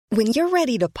When you're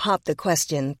ready to pop the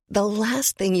question, the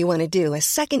last thing you want to do is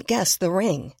second-guess the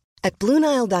ring. At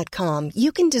BlueNile.com,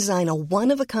 you can design a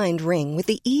one-of-a-kind ring with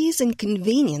the ease and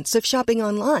convenience of shopping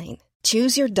online.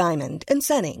 Choose your diamond and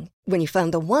setting. When you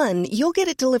find the one, you'll get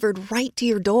it delivered right to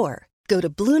your door. Go to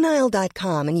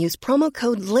BlueNile.com and use promo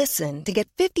code LISTEN to get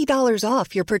 $50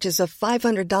 off your purchase of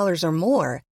 $500 or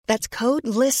more. That's code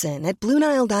LISTEN at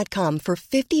BlueNile.com for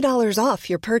 $50 off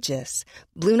your purchase.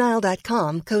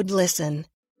 BlueNile.com, code LISTEN.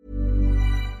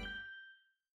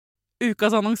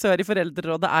 Ukas annonsør i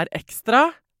Foreldrerådet Ekstra.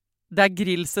 Det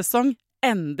grillsesong.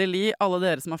 Endelig, alle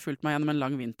dere som har fulgt meg gjennom en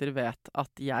lang vinter vet at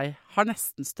jeg har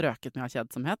nesten strøket med av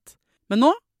kjedsomhet. Men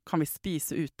nå kan vi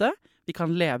spise ute, vi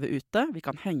kan leve ute, vi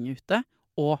kan henge ute,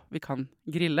 og vi kan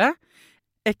grille.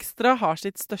 Ekstra har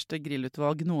sitt største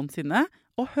grillutvalg noensinne,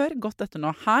 og hør godt etter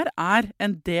nå. Her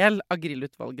en del av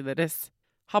grillutvalget deres.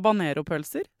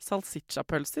 Habanero-pølser,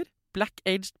 salsiccia-pølser,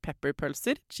 black-aged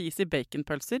pepper-pølser, cheesy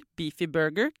bacon-pølser, beefy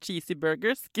burger, cheesy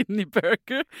burger, skinny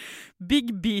burger,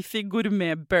 big beefy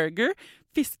gourmet-burger,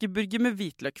 fiskeburger med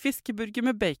hvitløk, fiskeburger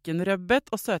med bacon, rødbet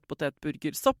og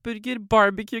søtpotetburger, soppburger,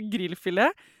 barbecue,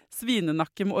 grillfilet,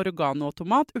 svinenakke med oregano og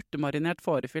tomat, urtemarinert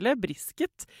fårefilet,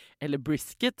 brisket, eller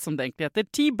brisket som det egentlig heter,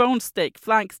 T-bone steak,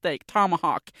 flank steak,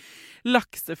 tomahawk,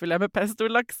 laksefilet med pesto,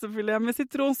 laksefilet med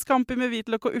sitron, scampi med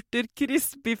hvitløk og urter,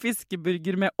 crispy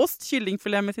fiskeburger med ost,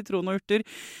 kyllingfilet med sitron og urter,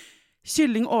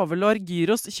 kylling overlår,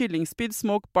 gyros, kyllingspyd,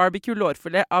 smoke, barbecue,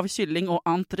 lårfilet av kylling og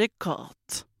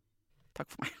entrecôte. Takk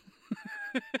for meg.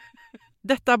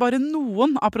 Dette bare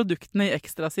noen av produktene i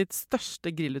Ekstra sitt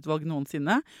største grillutvalg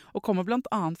noensinne, og kommer blant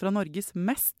annet fra Norges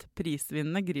mest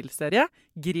prisvinnende grillserie,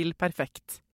 Grill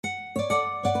Perfekt.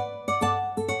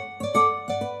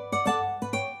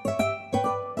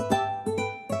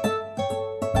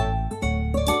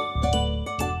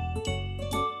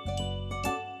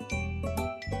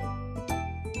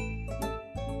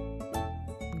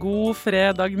 God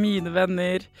fredag, mine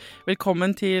venner.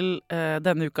 Velkommen til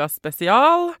denne ukas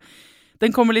spesial. Den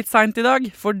kommer litt sent i dag,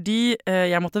 fordi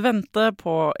jeg måtte vente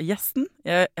på gjesten.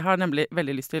 Jeg har nemlig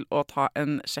veldig lyst til å ta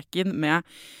en sjekk-inn med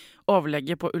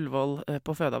overlege på Ullevål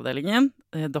på fødeavdelingen,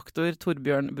 doktor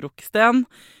Torbjørn Broksten.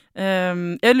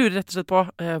 Jeg lurer rett og slett på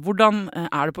hvordan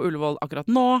det på Ullevål akkurat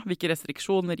nå, hvilke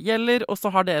restriksjoner gjelder, og så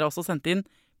har dere også sendt inn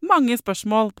mange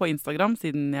spørsmål på Instagram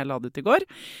siden jeg la det ut i går.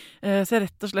 Så jeg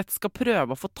rett og slett skal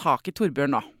prøve å få tak i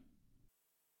Torbjørn nå.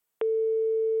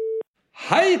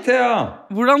 Hei, Thea!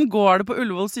 Hvordan går det på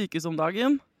Ullevål sykehus om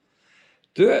dagen?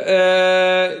 Du,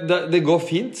 det går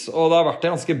fint, og det har vært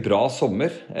en ganske bra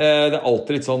sommer. Det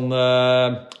alltid litt sånn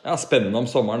spennende om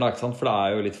sommeren, ikke sant? For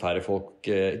det jo litt færre folk,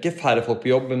 ikke færre folk på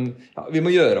jobb, men vi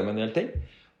må gjøre om en del ting.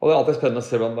 Og det alltid spennende å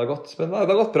se hvordan det har gått. Men det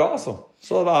har gått bra, altså.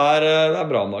 Så det er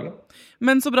bra om dagen.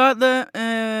 Men så bra.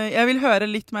 Jeg vil høre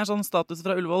litt mer sånn status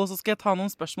fra Ullevål, og så skal jeg ta noen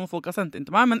spørsmål folk har sendt inn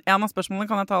til meg. Men en av spørsmålene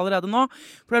kan jeg ta allerede nå.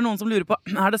 For det noen som lurer på,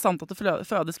 det sant at det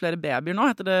fødes flere babyer nå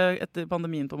etter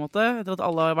pandemien på en måte? Etter at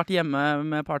alle har vært hjemme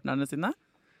med partnerne sine?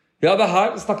 Ja, det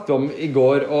her snakket vi om i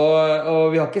går, og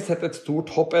vi har ikke sett et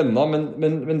stort hopp enda,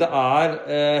 men det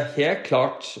helt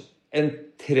klart en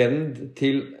trend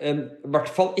til i hvert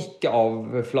fall ikke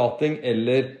avflating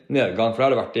eller nedgang, for det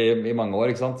har det vært i mange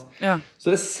år, ikke sant? Ja.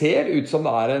 Så det ser ut som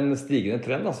det en stigende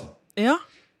trend, altså. Ja.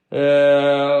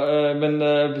 Men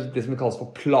det som kalles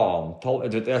for plantall,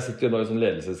 jeg sitter jo nå i sånn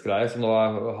ledelsesgreie, så nå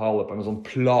har alle på med sånn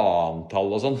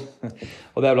plantall og sånn.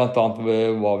 Og det blant annet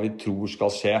hva vi tror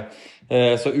skal skje.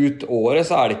 Så ut året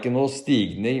så det ikke noe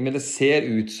stigning, men det ser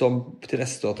ut som til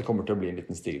neste år at det kommer til å bli en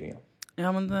liten stigning.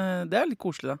 Ja, men det litt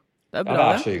koselig da. Det bra,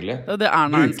 ja, det så hyggelig. Det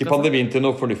Bruke pandemien til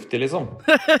noe fornuftig, liksom.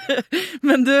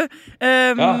 Men du,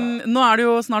 nå det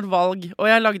jo snart valg, og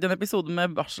jeg lagde en episode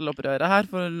med barselopprøret her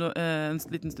for en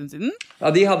liten stund siden.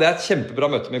 Ja, de hadde jeg et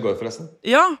kjempebra møte med i går, forresten.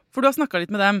 Ja, for du har snakket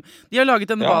litt med dem. De har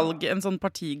laget en sånn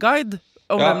partiguide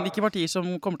om hvilke partier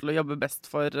som kommer til å jobbe best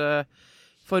for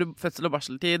fødsel og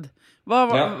barseltid.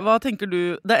 Hva tenker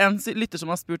du? Det en lytter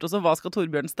som har spurt også, hva skal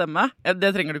Torbjørn stemme?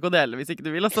 Det trenger du ikke å dele hvis ikke du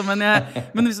vil, altså.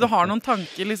 Men hvis du har noen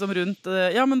tanker liksom rundt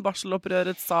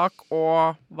barselopprørets sak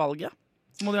og valget,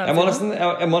 så må du gjerne si det.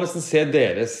 Jeg må nesten se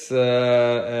deres,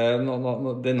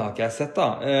 den har ikke jeg sett da.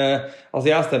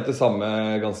 Altså jeg har stemt det samme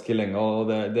ganske lenge,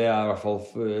 og det i hvert fall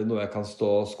noe jeg kan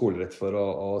stå skolerett for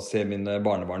å se mine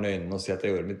barnebarn i øynene og si at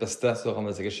jeg gjorde mitt beste, så kan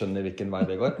jeg sikkert skjønne hvilken vei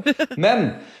det går. Men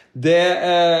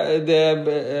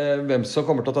hvem som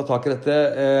kommer til å ta tak i dette,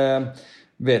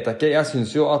 Vet jeg ikke. Jeg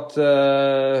synes jo at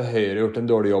Høyre har gjort en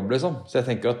dårlig jobb, liksom. Så jeg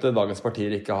tenker at dagens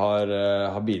partier ikke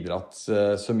har bidratt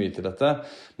så mye til dette.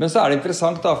 Men så det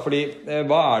interessant da, fordi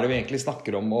hva det vi egentlig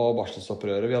snakker om og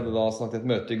varselsopprøret? Vi hadde da snakket et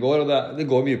møte i går, og det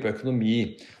går mye på økonomi.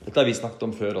 Dette har vi snakket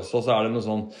om før også, så det noe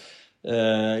sånn,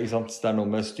 ikke sant? Det noe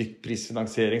med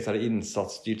stykkprisfinansiering, så det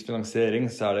innsatsstyrt finansiering,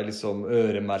 så det liksom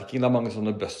øremerking. Det mange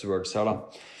sånne buzzwords her da.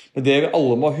 Men det vi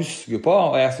alle må huske på,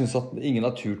 og jeg synes at ingen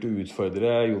har turt å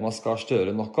utfordre Jonas Gahr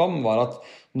Støre nok om, var at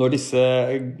når disse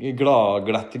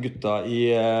gladglatte gutta i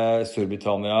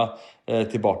Storbritannia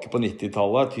tilbake på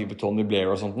 90-tallet, type Tony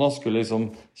Blair og sånt nå, skulle liksom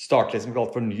starte det som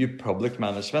kalt for New Public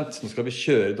Management. Nå skal vi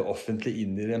kjøre det offentlig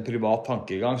inn i en privat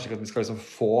tankegang, slik at vi skal liksom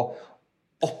få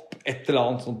opp et eller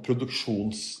annet sånn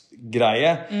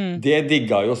produksjonsgreie. Det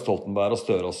digget jo Stoltenberg og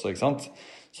Støre også, ikke sant?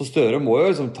 Så Støre må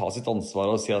jo liksom ta sitt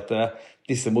ansvar og si at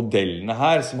disse modellene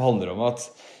her, som handler om at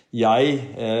jeg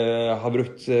har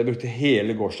brukt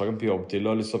hele gårsdagen på jobb til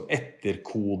å liksom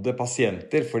etterkode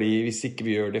pasienter, fordi hvis ikke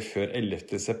vi gjør det før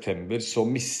 11. september, så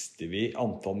mister vi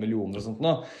antall millioner og sånt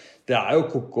nå. Det jo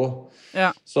koko.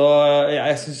 Ja. Så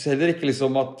jeg synes heller ikke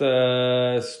liksom at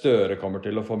Støre kommer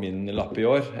til å få min lapp i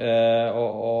år.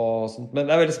 Og sånt. Men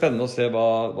det veldig spennende å se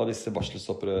hva disse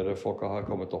varselsopprørfolka har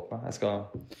kommet opp med.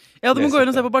 Ja, du må gå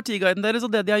inn og se på partiguiden deres,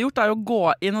 og det de har gjort jo å gå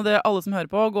inn, og det alle som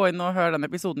hører på, gå inn og høre den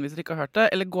episoden hvis dere ikke har hørt det,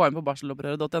 eller gå inn på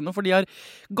barselopprøret.no, for de har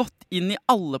gått inn i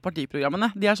alle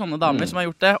partiprogrammene. De sånne damer som har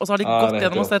gjort det, og så har de gått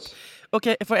gjennom og sett,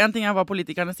 ok, for en ting hva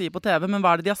politikerne sier på TV, men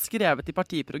hva det de har skrevet i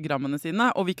partiprogrammene sine,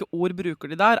 og hvilke ord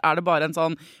bruker de der? Det bare en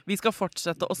sånn, vi skal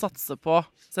fortsette å satse på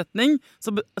setning,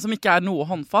 som ikke noe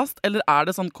håndfast, eller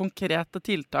det sånn konkrete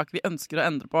tiltak vi ønsker å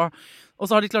endre på? Og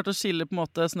så har de klart å skille på en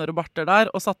måte snør og barter der,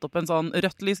 og satt opp en sånn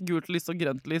rødt lys, gult lys og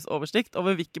grønt lys oversikt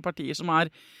over hvilke partier som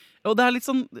og det litt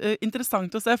sånn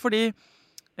interessant å se, fordi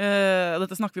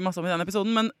dette snakker vi masse om i denne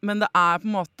episoden, men det på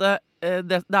en måte,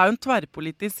 det jo en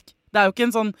tverrpolitisk, det jo ikke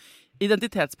en sånn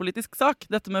identitetspolitisk sak,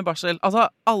 dette med barsel. Altså,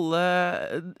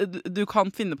 du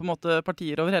kan finne på en måte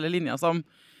partier over hele linja som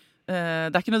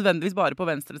det ikke nødvendigvis bare på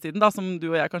venstresiden, da, som du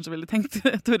og jeg kanskje ville tenkt,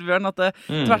 Torbjørn, at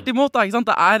tvert imot, da, ikke sant?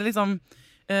 Det liksom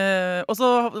og så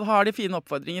har de fine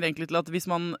oppfordringer egentlig til at hvis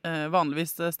man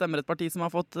vanligvis stemmer et parti som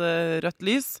har fått rødt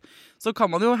lys, så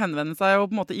kan man jo henvende seg og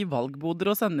på en måte i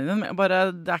valgboder og sende inn bare,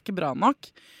 det ikke bra nok.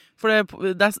 For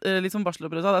det liksom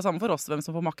barselopprøret, det samme for oss hvem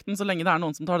som får makten, så lenge det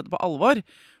noen som tar dette på alvor.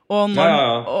 Og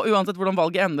uansett hvordan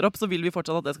valget ender opp, så vil vi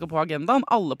fortsatt at det skal på agendaen.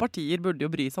 Alle partier burde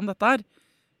jo bry seg om dette her.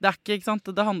 Det ikke sant?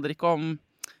 Det handler ikke om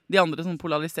de andre sånn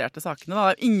polariserte sakene.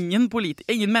 Da. Det ingen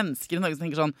mennesker i Norge som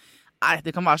tenker sånn, nei,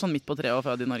 det kan være sånn midt på treet og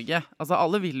født i Norge. Altså,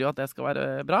 alle vil jo at det skal være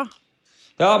bra.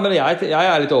 Ja, men jeg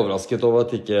litt overrasket over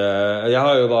at ikke... Jeg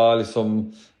har jo da liksom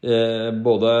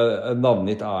både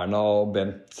navngitt Erna og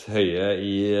Bent Høie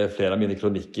i flere av mine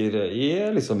kronikker i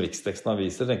liksom riksteksten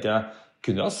aviser, tenker jeg,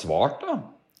 kunne ha svart da.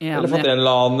 Eller fått en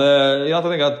eller annen... Jeg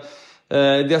tenker at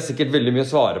de har sikkert veldig mye å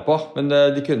svare på, men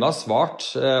de kunne ha svart,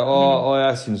 og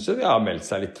jeg synes jo de har meldt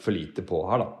seg litt for lite på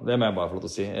her da. Det må jeg bare få lov til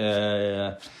å si.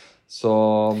 Så...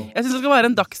 Jeg synes det skal være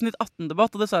en Dagsnytt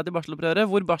 18-debatt, og det sa jeg til barselopprøret,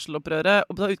 hvor barselopprøret,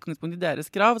 og ta utgangspunkt i deres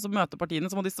krav, så møter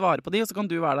partiene, så må de svare på de, og så kan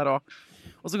du være der også.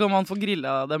 Og så kan man få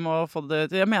grillet dem og få det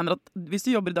til. Jeg mener at hvis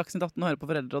du jobber i Dagsnytt 18 og hører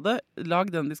på Foreldrerådet,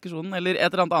 lag den diskusjonen, eller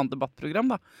et eller annet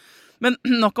debattprogram da. Men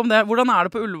nok om det. Hvordan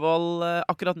det på Ullevål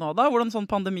akkurat nå da? Hvordan sånn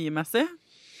pandemimessig?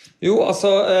 Jo, altså,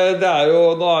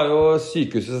 nå jo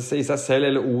sykehuset i seg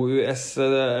selv, eller OUS,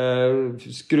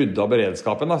 skrudd av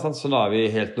beredskapen, da, så nå vi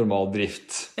i helt normal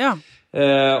drift. Ja.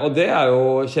 Og det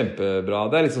jo kjempebra.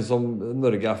 Det liksom som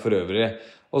Norge for øvrig.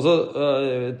 Og så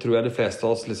tror jeg de fleste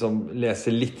av oss liksom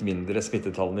leser litt mindre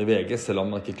smittetallene i VG, selv om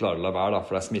man ikke klarer å la være, da,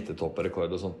 for det smittetopp og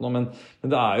rekord og sånt nå. Men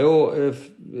det jo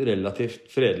relativt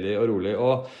fredelig og rolig.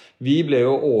 Og vi ble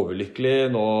jo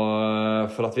overlykkelige nå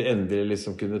for at vi endelig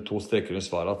liksom kunne 2 streker under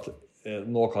svaret at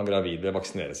nå kan gravide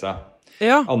vaksinere seg.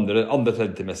 Ja. Andre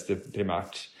tredje trimester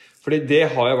primært. Fordi det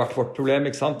har jo vært vårt problem,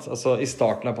 ikke sant? Altså, i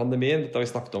starten av pandemien, dette har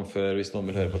vi snakket om før, hvis noen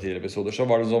vil høre på tidligere episoder, så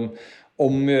var det som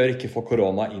om vi gjør ikke få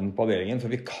korona inn på avdelingen, for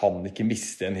vi kan ikke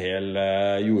miste en hel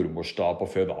jordmorstab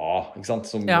og føde av, ikke sant?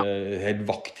 Som helt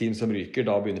vaktteam som ryker,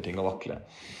 da begynner ting å vakle.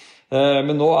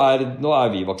 Men nå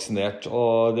vi vaksinert,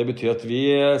 og det betyr at vi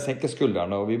senker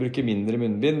skuldrene, og vi bruker mindre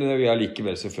munnbind, men vi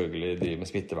likevel selvfølgelig driver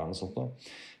med smittevern og sånt nå.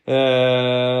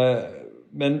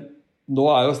 Men nå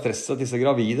jo stresset disse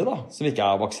gravide da, som ikke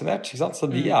vaksinert, ikke sant? Så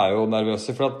de jo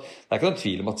nervøse, for det ikke noen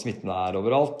tvil om at smitten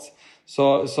overalt. Så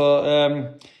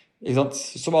ikke sant?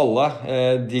 Som alle,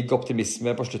 digg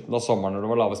optimisme på slutten av sommeren når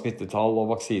det var lave smittetall,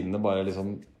 og vaksinene bare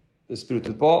liksom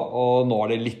sprutet på, og nå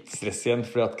det litt stress igjen,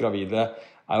 fordi at gravide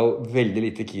jo veldig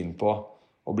lite keen på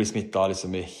å bli smittet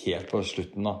liksom helt på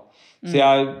slutten da. Så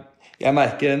jeg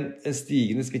merker en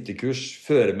stigende smittekurs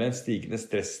fører med en stigende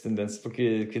stresstendens for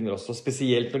kvinner også,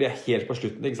 spesielt når de helt på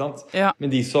slutten, ikke sant? Ja. Men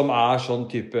de som sånn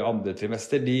type andre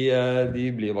trimester, de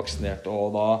blir vaksinert,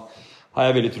 og da har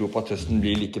jeg veldig tro på at høsten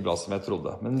blir like bra som jeg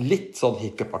trodde. Men litt sånn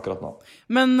hiccup akkurat nå.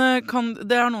 Men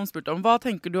det har noen spurt om. Hva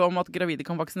tenker du om at gravide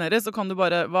kan vaksineres? Så kan du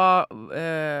bare,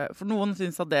 for noen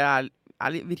synes at det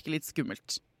virker litt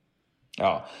skummelt.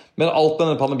 Ja, men alt med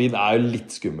denne pandemien jo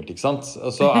litt skummelt, ikke sant?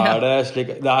 Og så det slik,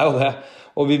 det jo det.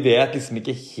 Og vi vet liksom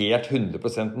ikke helt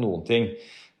 100% noen ting.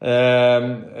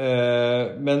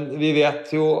 Men vi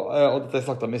vet jo, og dette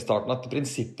snakket om I starten, at I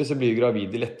prinsippet så blir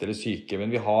gravide lettere syke,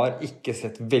 men vi har ikke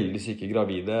sett veldig syke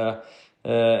gravide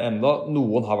enda.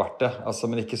 Noen har vært det, altså,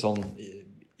 men ikke sånn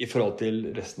I forhold til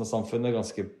resten av samfunnet,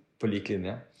 ganske på lik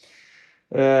linje.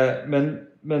 Men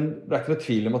det ikke noe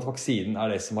tvil om at vaksinen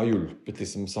det som har hjulpet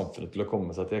liksom, samfunnet til å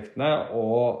komme seg til hektene,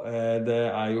 og det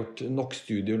gjort nok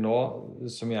studier nå,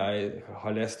 som jeg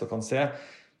har lest og kan se,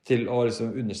 til å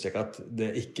liksom understreke at det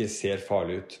ikke ser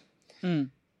farlig ut.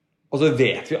 Og så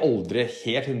vet vi aldri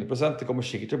helt 100%. Det kommer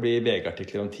sikkert til å bli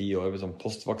VG-artikler om 10 år, liksom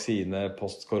post-vaksine,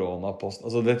 post-korona,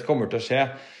 altså det kommer til å skje.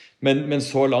 Men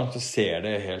så langt så ser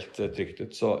det helt trygt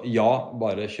ut. Så ja,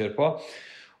 bare kjør på.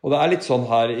 Og det litt sånn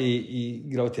her I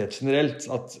graviditet generelt,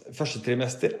 at første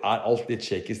trimester alt litt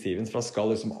shaky Stevens, for da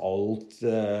skal liksom alt...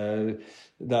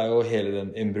 Det jo hele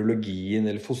den embryologien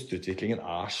eller fosterutviklingen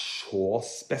så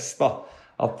spes da.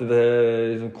 At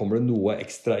liksom, kommer det noe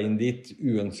ekstra inn dit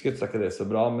uønsket, så ikke det så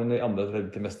bra, men I andre og tredje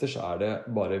trimester så det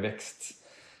bare vekst.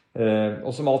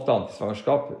 Og som alt annet I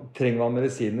svangerskap, trenger man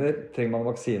medisiner, trenger man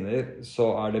vaksiner,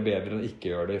 så det bedre enn å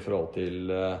ikke gjøre det I forhold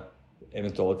til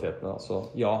eventualitetene. Så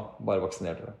ja, bare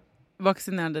vaksiner dere.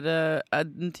 Vaksiner dere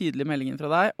den tydelige meldingen fra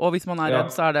deg, og hvis man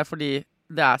redd, så det fordi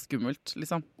det skummelt,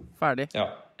 liksom. Ferdig. Ja.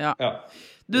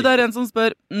 Du, det en som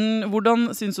spør, hvordan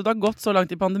synes du det har gått så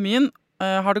langt I pandemien?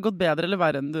 Har det gått bedre eller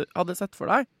verre enn du hadde sett for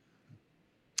deg?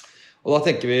 Og da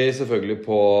tenker vi selvfølgelig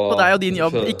på deg og din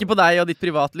jobb, ikke på deg og ditt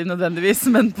privatliv nødvendigvis,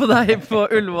 men på deg på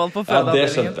Ullevål på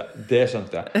fødeavdelingen. Ja, det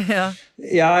skjønte jeg. Ja.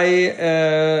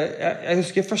 Jeg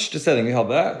husker første sending vi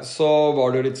hadde, så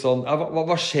var det jo litt sånn,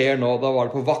 hva skjer nå? Da var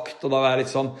det på vakt, og da var jeg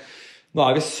litt sånn, nå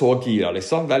vi så gira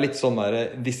liksom. Det litt sånn der,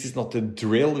 this is not a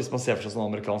drill, hvis man ser for seg sånn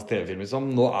amerikansk TV-film liksom.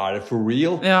 Nå det for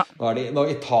real. Ja. Nå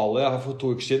Italia har for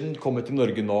 2 uker siden kommet til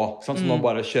Norge nå, så nå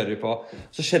bare kjører vi på.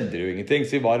 Så skjedde det jo ingenting,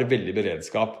 så vi var veldig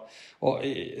beredskap. Og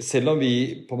selv om vi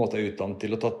på en måte utdannet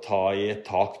til å ta I et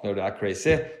tak når det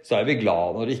crazy, så vi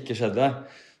glad når det ikke skjedde.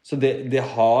 Så det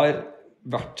har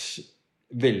vært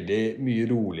veldig mye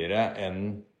roligere enn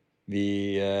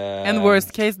vi... En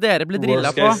worst case dere ble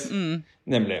drillet på.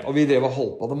 Nemlig. Og vi drev og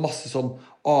holdt på, hadde masse sånn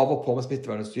av og på med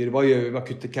smittevernutstyr. Hva gjør vi med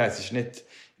akutte keisersnitt?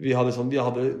 Vi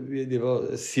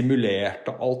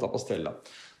simulerte alt på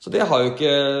stellet. Så det har jo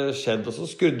ikke skjedd. Og så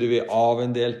skrudde vi av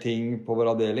en del ting på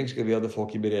vår avdeling, så vi hadde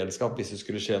folk I beredskap hvis det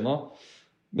skulle skje noe.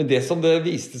 Men det som det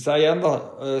viste seg igjen, da,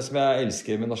 som jeg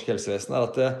elsker med norsk helsevesen,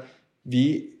 at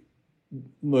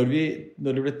når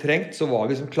det ble trengt, så var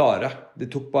vi liksom klare. Det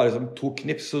tok bare liksom 2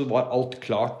 knips, så var alt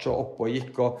klart og oppe og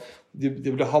gikk, og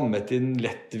det ble hammet inn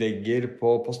lettvegger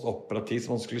på postoperativ,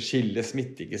 så man skulle skille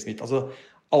smitte, ikke smitte. Altså,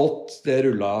 alt det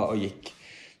rullet og gikk.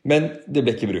 Men det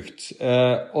ble ikke brukt.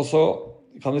 Og så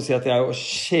kan du si at jeg jo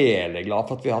sjeleglad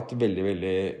for at vi har hatt veldig,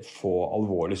 veldig få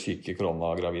alvorlig syke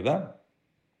koronagravide.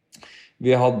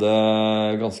 Vi hadde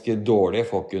ganske dårlige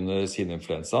folk under sin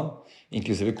influensa,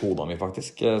 inklusive kona mi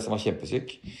faktisk, som var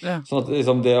kjempesyk. Ja. Sånn at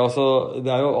liksom, det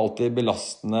jo alltid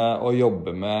belastende å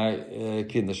jobbe med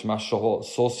kvinner som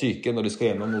så syke når de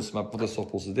skal gjennom noe som på en måte så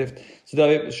positivt. Så det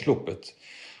har vi sluppet.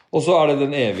 Og så det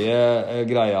den evige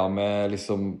greia med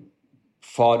liksom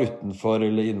far utenfor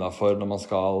eller innenfor når man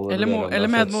skal... Eller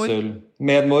medmor.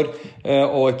 Medmor,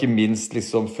 og ikke minst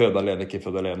liksom føde alene, ikke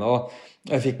føde alene. Og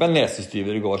jeg fikk meg en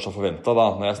lesestyver I går som forventet da,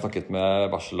 når jeg snakket med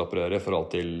barselopprøret I forhold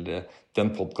til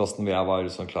den podcasten hvor jeg var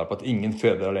sånn klar på at ingen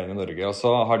føder alene I Norge, og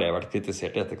så har det vært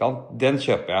kritisert I etterkant. Den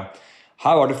kjøper jeg.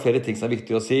 Her var det flere ting som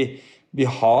viktig å si. Vi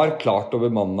har klart å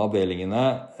bemanne avdelingene,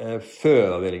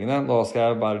 fødeavdelingene. Nå skal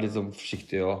jeg bare litt sånn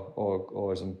forsiktig og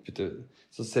liksom putte...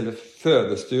 Så selve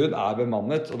fødestuen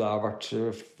bemannet, og det har vært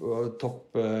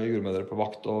topp jordmødre på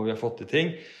vakt, og vi har fått til ting.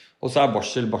 Og så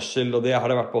barsel, og det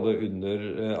har det vært både under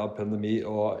pandemi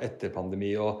og etter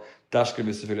pandemi, og der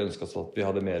skulle vi selvfølgelig ønske oss at vi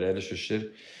hadde mer ressurser.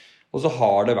 Og så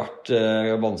har det vært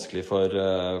vanskelig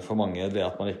for mange det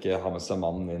at man ikke har med seg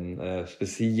mannen inn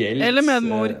spesielt. Eller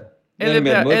medmor.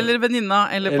 Eller venninna,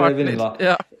 eller partner.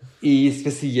 Ja.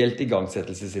 spesielt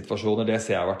igangsettelsessituasjoner, det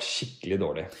ser jeg har vært skikkelig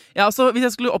dårlig. Ja, så hvis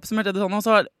jeg skulle oppsummert det sånn,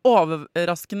 så var det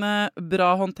overraskende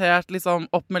bra håndtert, liksom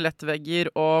opp med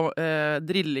lettvegger og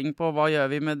drilling på hva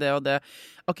gjør vi med det og det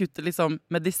akutte liksom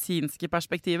medisinske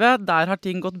perspektivet. Der har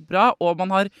ting gått bra, og man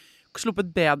har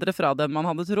sluppet bedre fra det enn man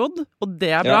hadde trodd, og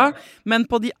det er bra. Men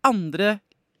på de andre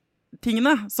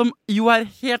tingene, som jo er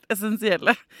helt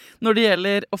essensielle når det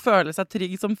gjelder å føle seg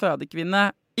trygg som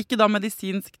fødekvinne, ikke da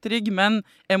medisinsk trygg, men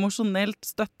emosjonelt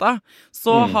støtta,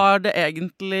 så har det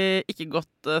egentlig ikke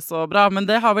gått så bra. Men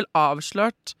det har vel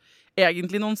avslørt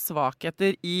egentlig noen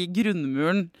svakheter i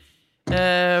grunnmuren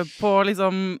på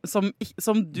liksom, som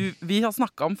vi har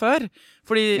snakket om før.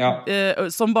 Fordi,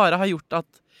 som bare har gjort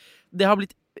at det har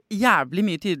blitt jævlig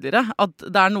mye tydeligere at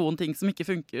det er noen ting som ikke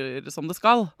funker som det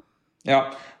skal. Ja,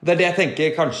 det er det jeg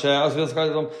tenker kanskje, altså vi skal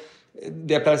liksom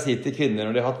det jeg pleier å si til kvinner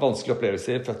når de har hatt vanskelige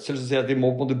opplevelser i fødsel, så sier jeg at vi må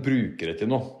på en måte bruke det til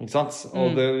noe, ikke sant?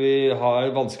 Og vi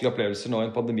har vanskelige opplevelser nå i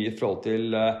en pandemi i forhold til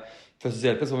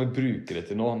fødselshjelpen, så må vi bruke det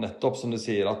til noe, nettopp som du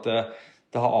sier at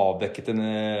det har avdekket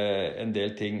en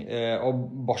del ting, og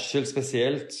barsel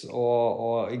spesielt,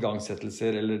 og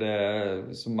igangsettelser, eller det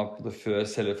som er på det før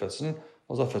selve fødselen,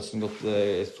 og så har fødselen gått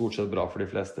stort sett bra for de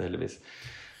fleste, heldigvis.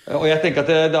 Og jeg tenker at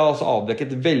det har også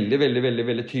avdekket veldig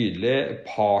tydelig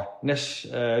partners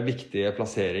viktige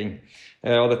plassering.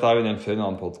 Og dette har vi nevnt før i en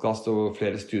annen podcast, og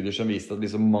flere studier som viste at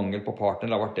liksom mangel på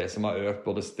partner har vært det som har økt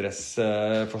både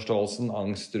stressforståelsen,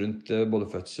 angst rundt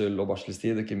både fødsel og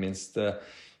barselstid, ikke minst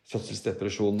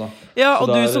fødselsdepresjon. Da. Ja,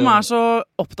 og du som er så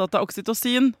opptatt av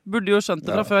oksytocin, burde jo skjønt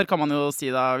det fra før, kan man jo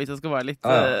si da, hvis det skal være litt...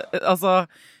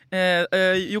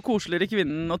 jo koseligere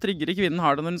kvinnen og tryggere kvinnen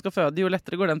har det når hun skal føde, jo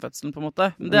lettere går den fødselen på en måte.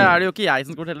 Men det er det jo ikke jeg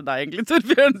som skal fortelle deg egentlig,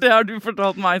 Torbjørn. Det har du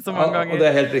fortalt meg så mange ganger. Og det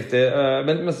er helt riktig.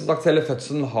 Men som sagt, hele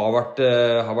fødselen har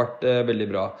vært veldig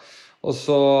bra. Og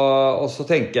så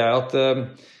tenker jeg at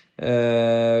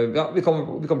vi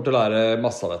kommer til å lære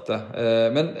masse av dette.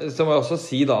 Men så må jeg også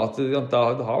si da at det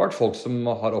har vært folk som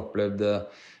har opplevd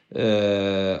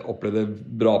det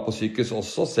bra på sykehus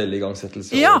også, selv i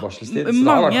gangsettelse og barselstid. Så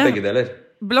det har vært begge deler.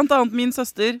 Blant annet min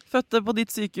søster fødte på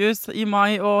ditt sykehus i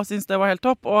mai og syntes det var helt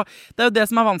topp. Og det er jo det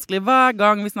som er vanskelig. Hver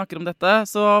gang vi snakker om dette,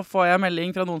 så får jeg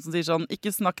melding fra noen som sier sånn, ikke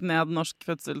snakk ned norsk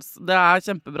fødsels. Det er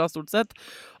kjempebra stort sett.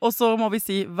 Og så må vi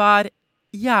si hver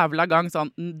jævla gang sånn,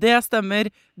 det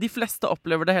stemmer, de fleste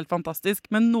opplever det helt fantastisk,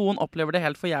 men noen opplever det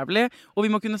helt for jævlig, og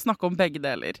vi må kunne snakke om begge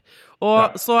deler.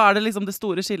 Og så er det liksom det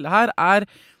store skillet her, er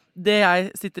det jeg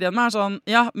sitter igjen med er sånn,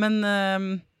 ja, men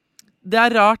det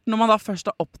er rart når man da først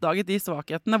har oppdaget de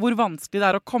svakhetene, hvor vanskelig det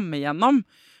er å komme igjennom.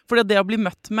 Fordi det å bli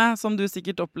møtt med, som du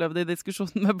sikkert opplevde i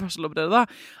diskusjonen med barselopprøret da,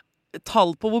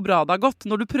 tall på hvor bra det har gått,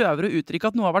 når du prøver å uttrykke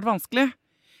at noe har vært vanskelig,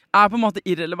 er på en måte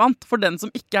irrelevant for den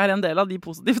som ikke er en del av de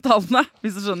positive tallene,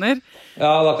 hvis du skjønner.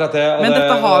 Ja, det er akkurat det. Men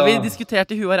dette har vi diskutert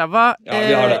i huet og ræva.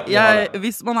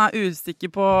 Hvis man er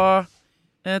usikker på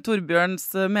Torbjørns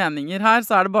meninger her,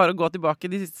 så er det bare å gå tilbake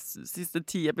de siste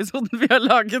 10 episodene vi har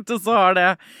laget, og så har det...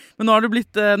 Men nå har du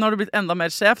blitt enda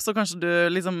mer sjef, så kanskje du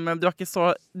liksom... Du er ikke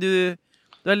så...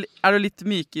 Er du litt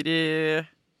mykere i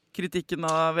kritikken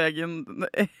av egen...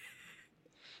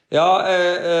 Ja,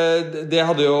 det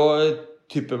hadde jo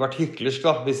type vært hyklersk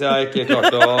da, hvis jeg ikke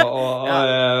klarte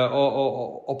å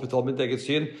opprettholde mitt eget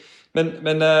syn.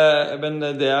 Men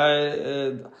det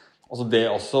er... Altså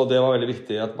det var veldig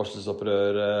viktig at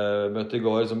barselsopprørmøtet i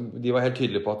går, de var helt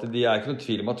tydelige på at de er ikke noen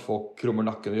tvil om at folk krummer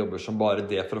nakken og jobber som bare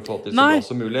det for å få til så bra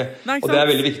som mulig. Og det er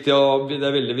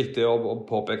veldig viktig å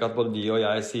påpeke at både de og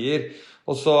jeg sier.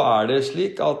 Og så er det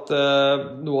slik at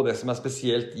noe av det som er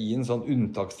spesielt i en sånn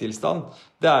unntakstilstand,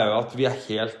 det er jo at vi er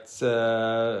helt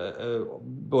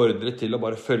beordret til å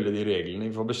bare følge de reglene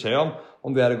vi får beskjed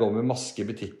om det er å gå med maske i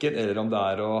butikken, eller om det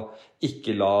er å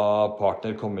ikke la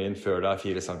partner komme inn før det er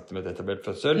 4 centimeter etablert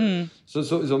fødsel. Så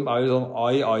er jo sånn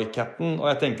eye-capten, og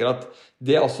jeg tenker at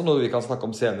det er også noe vi kan snakke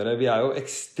om senere. Vi er jo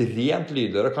ekstremt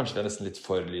lydøre, og kanskje vi er nesten litt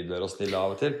for lydøre og snille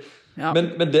av og til. Ja.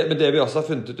 Men det vi også har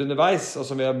funnet ut underveis, og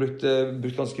som vi har brukt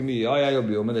ganske mye av, jeg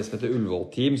jobber jo med det som heter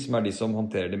Ullevål-team, som er de som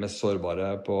håndterer de mest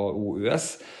sårbare på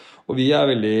OUS, og vi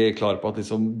er veldig klare på at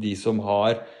liksom, de som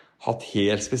har hatt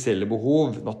helt spesielle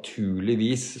behov,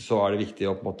 naturligvis så er det viktig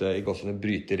å på en måte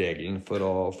bryte regelen for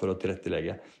å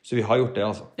tilrettelegge. Så vi har gjort det,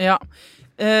 altså. Ja,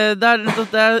 det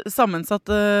er sammensatt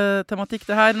tematikk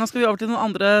det her. Nå skal vi over til noen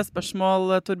andre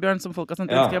spørsmål, Torbjørn, som folk har sendt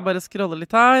inn. Skal jeg bare scrolle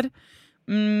litt her.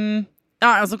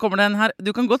 Ja, så kommer den her. Du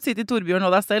kan godt si til Torbjørn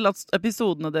og deg selv at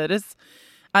episodene deres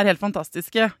er helt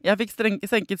fantastiske. Jeg fikk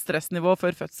senket stressnivå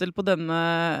før fødsel på denne...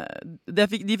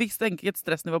 De fikk senket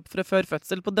stressnivå før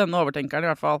fødsel på denne overtenkeren i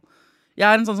hvert fall. Jeg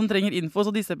en sånn som trenger info,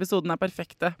 så disse episodene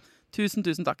perfekte. Tusen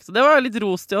takk. Så det var litt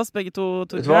ros til oss, begge to.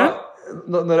 Vet du hva?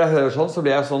 Når jeg hører sånn, så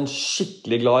blir jeg sånn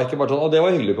skikkelig glad. Ikke bare sånn, det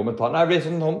var hyggelig kommentar. Nei, jeg blir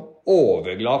sånn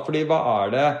overglad, fordi hva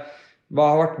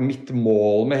har vært mitt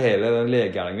mål med hele den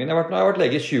legegjerningen min? Jeg har vært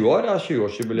lege i 20 år, jeg har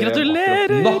 20-årsjubileum.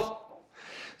 Gratulerer!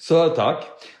 Så takk.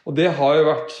 Og det har jo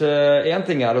vært, en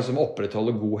ting å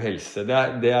opprettholde god helse.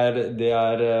 Det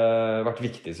har vært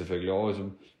viktig selvfølgelig,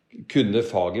 å kunne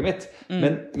faget mitt.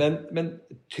 Men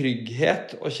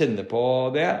trygghet å kjenne på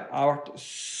det har vært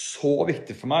så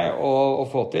viktig for meg å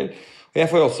få til. Og jeg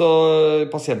får jo også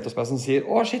pasienter hos meg som sier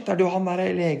shit, du han der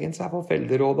legen som på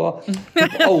Felderådet og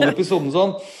alle episodene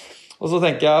sånn. Og så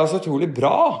tenker jeg, så utrolig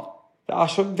bra. Det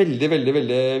så veldig, veldig,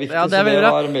 veldig viktig. Ja, så det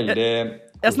var veldig...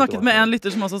 Jeg snakket med en lytter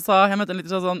som også sa, jeg møtte en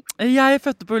lytter som sa sånn, jeg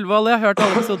fødte på Ullevål, jeg har hørt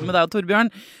alle episoder med deg og Torbjørn,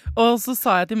 og så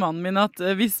sa jeg til mannen min at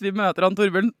hvis vi møter han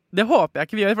Torbjørn, det håper jeg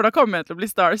ikke vi gjør, for da kommer jeg til å bli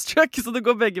starstruck, så det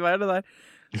går begge veier det der.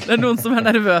 Det noen som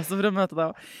nervøse for å møte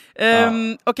deg også.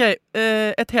 Ok,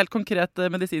 et helt konkret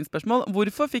medisinspørsmål.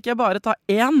 Hvorfor fikk jeg bare ta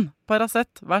 1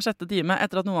 Paracet hver 6. time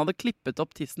etter at noen hadde klippet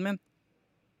opp tissen min?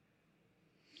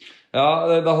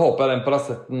 Ja, da håper jeg den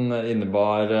Paraceten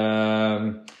innebar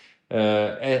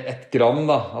 1 gram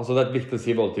da. Altså det viktig å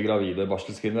si både til gravide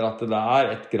barselskvinner at det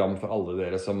 1 gram for alle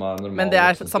dere som normale. Men det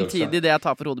samtidig det jeg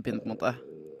tar for hodepine på en måte.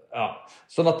 Ja,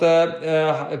 sånn at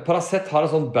Paracet har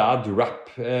en sånn bad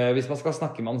rap. Hvis man skal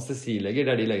snakke med anestesileger,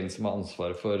 det de legene som har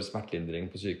ansvaret for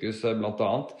smertelindring på sykehus blant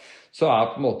annet, så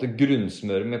på en måte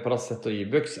grunnsmøret med Paracet og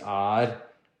Ibux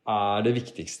det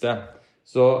viktigste.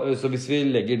 Så hvis vi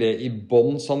legger det i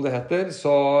bånd, som det heter,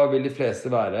 så vil de fleste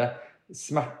være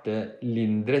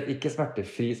smertelindret, ikke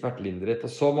smertefri smertelindret.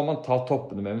 Og så må man ta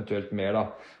toppene med eventuelt mer da.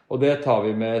 Og det tar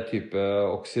vi med type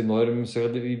Oxynorm, så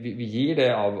vi gir det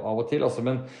av og til. Altså,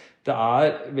 men det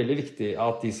veldig viktig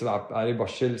at de som i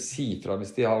barsel sier fra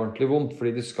hvis de har ordentlig vondt,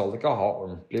 fordi du skal ikke ha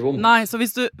ordentlig vondt. Nei, så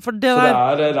hvis du... For det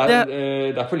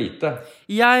det for lite.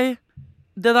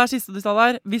 Det der siste du sa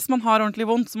der, hvis man har ordentlig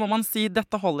vondt, så må man si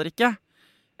dette holder ikke.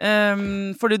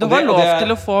 Fordi du har lov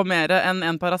til å få mer enn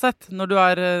 1 Paracet når du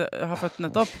har født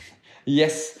nettopp.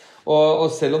 Yes,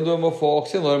 og selv om du må få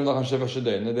Oxynorm da kanskje første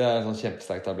døgnet, det en sånn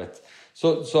kjempesterk tablett,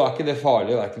 så ikke det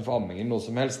farlig hverken for amming eller noe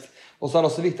som helst. Og så det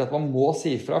også viktig at man må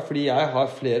si fra, fordi jeg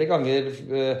har flere ganger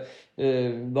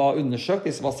da undersøkt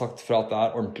de som har sagt fra at det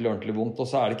ordentlig vondt, og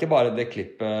så det ikke bare det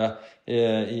klippet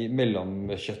i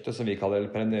mellomkjøttet som vi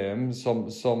kaller perineum som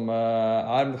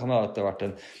men det kan være at det har vært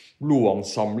en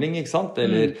blodansamling, ikke sant?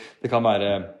 Eller det kan være,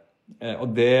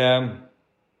 og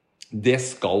det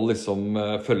skal liksom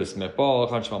følges med på,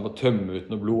 og kanskje man må tømme ut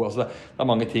noe blod, altså det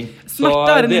mange ting.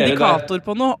 Smerte en indikator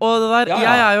på noe, og det der,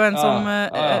 jeg jo en som,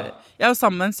 jeg jo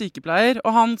sammen med en sykepleier,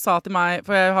 og han sa til meg,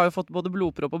 for jeg har jo fått både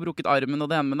blodpropp og brukket armen og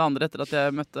det ene med det andre etter at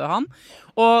jeg møtte han,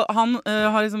 og han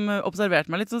har liksom observert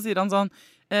meg litt, så sier han sånn,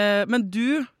 men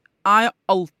du jo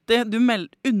alltid, du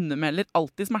undermelder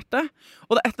alltid smerte,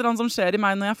 og det et eller annet som skjer i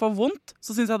meg når jeg får vondt,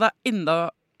 så synes jeg det enda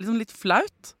liksom litt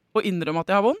flaut å innrømme at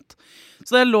jeg har vondt.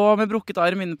 Så da jeg lå med brukket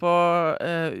arm inne på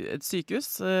et sykehus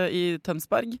i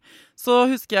Tønsberg, så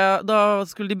husker jeg, da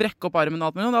skulle de brekke opp armen og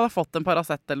alt, men da hadde jeg fått en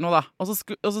Paracet eller noe da, og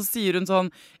så sier hun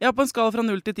sånn, ja, på en skala fra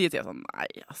 0 til 10, sier jeg sånn, nei,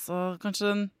 altså,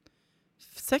 kanskje en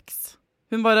 6.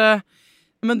 Hun bare,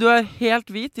 men du helt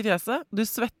hvit i fjeset, du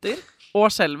svetter, og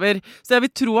skjelver. Så jeg vil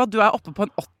tro at du oppe på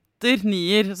en 8,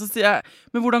 9. Så sier jeg,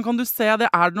 men hvordan kan du se det?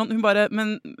 Det noen? Hun bare,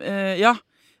 men ja,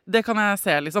 det kan jeg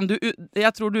se liksom.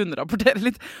 Jeg tror du underrapporterer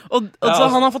litt. Og så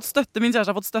han har fått støtte, min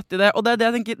kjæreste har fått støtte i det. Og det det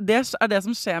jeg tenker, det det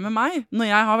som skjer med meg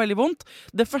når jeg har veldig vondt.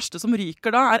 Det første som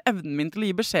ryker da evnen min til å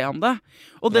gi beskjed om det.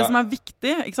 Og det som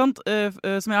viktig, ikke sant?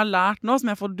 Som jeg har lært nå,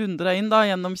 som jeg får dundret inn da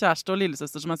gjennom kjæreste og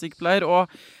lillesøster som sykepleier,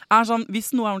 og sånn,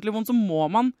 hvis noe ordentlig vondt, så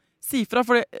må man si fra,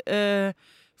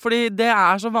 fordi det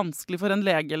så vanskelig for en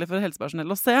lege eller for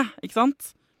helsepersonell å se, ikke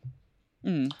sant?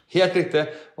 Helt riktig,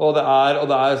 og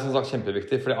det som sagt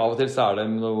kjempeviktig, fordi av og til så det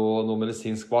noe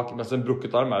medisinsk bak, men en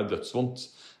brukket arm jo dødsvondt.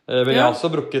 Men jeg har også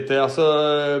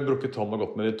brukket hånd og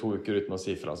gått med det i 2 uker uten å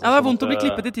si fra. Ja, det vondt å bli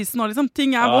klippet i tissen nå, liksom.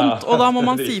 Ting vondt, og da må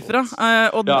man si fra.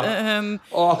 Og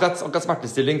akkurat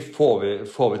smertestilling får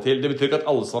vi til. Det betyr ikke at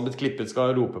alle som har blitt klippet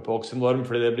skal rope på Oxynorm,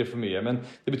 fordi det blir for mye, men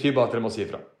det betyr bare at dere må si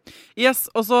fra. Yes,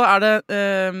 og så det,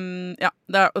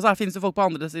 og så finnes jo folk på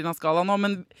andre siden av skala nå,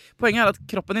 men poenget at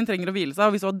kroppen din trenger å hvile seg,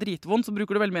 og hvis du har dritvondt, så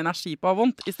bruker du veldig mye energi på å ha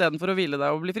vondt, i stedet for å hvile deg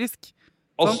og bli frisk.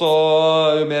 Og så,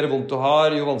 jo mer vondt du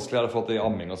har, jo vanskeligere å få til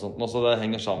amming og sånt, så det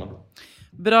henger sammen.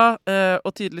 Bra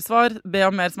og tydelig svar. Be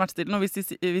om mer smertestillende, og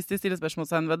hvis de stiller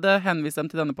spørsmålstegn ved det, henvis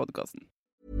dem til denne podcasten.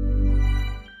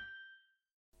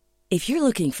 If you're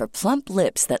looking for plump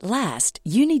lips that last,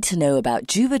 you need to know about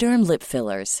Juvederm lip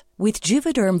fillers. With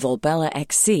Juvederm Volbella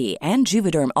XC and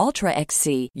Juvederm Ultra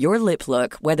XC, your lip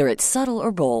look, whether it's subtle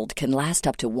or bold, can last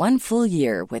up to 1 full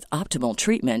year with optimal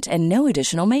treatment and no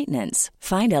additional maintenance.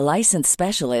 Find a licensed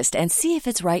specialist and see if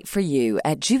it's right for you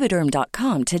at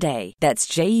Juvederm.com today. That's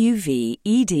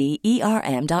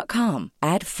JUVEDERM.com.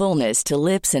 Add fullness to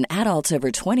lips in adults over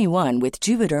 21 with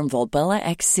Juvederm Volbella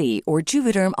XC or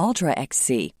Juvederm Ultra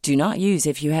XC. Do not use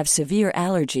if you have severe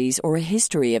allergies or a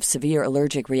history of severe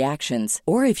allergic reactions,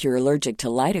 or if you're allergic to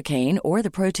lidocaine or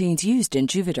the proteins used in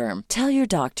Juvederm. Tell your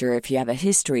doctor if you have a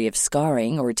history of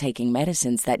scarring or taking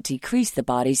medicines that decrease the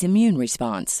body's immune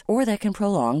response or that can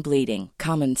prolong bleeding.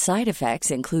 Common side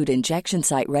effects include injection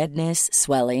site redness,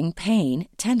 swelling, pain,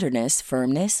 tenderness,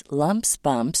 firmness, lumps,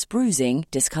 bumps, bruising,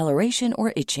 discoloration,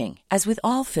 or itching. As with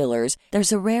all fillers,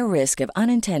 there's a rare risk of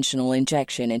unintentional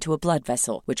injection into a blood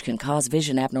vessel, which can cause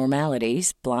vision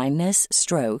abnormalities, blindness,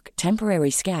 stroke,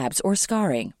 temporary scabs, or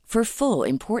scarring. For full,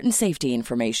 important safety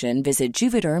information, visit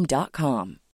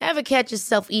Juvederm.com. Ever catch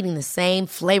yourself eating the same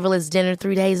flavorless dinner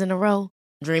 3 days in a row?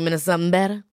 Dreaming of something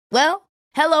better? Well,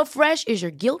 HelloFresh is your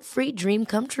guilt-free dream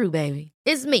come true, baby.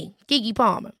 It's me, Keke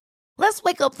Palmer. Let's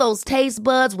wake up those taste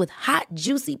buds with hot,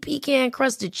 juicy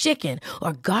pecan-crusted chicken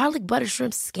or garlic butter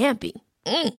shrimp scampi.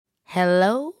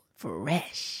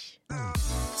 HelloFresh.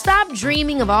 Stop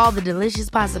dreaming of all the delicious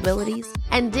possibilities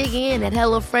and dig in at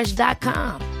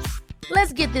HelloFresh.com.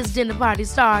 Let's get this dinner party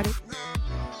started.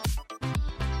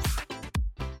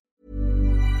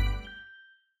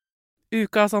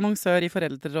 Ukas annonsør i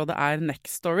Foreldrerådet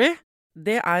Nextory.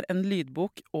 Det en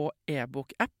lydbok- og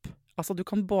e-bok-app. Altså du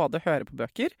kan både høre på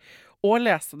bøker og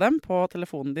lese dem på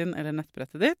telefonen din eller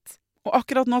nettbrettet ditt. Og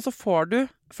akkurat nå så får du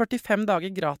 45 dager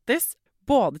gratis,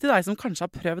 både til deg som kanskje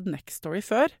har prøvd Nextory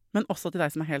før, men også til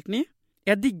deg som helt ny.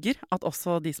 Jeg digger at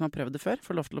også de som har prøvd det før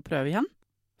får lov til å prøve igjen.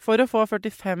 For å få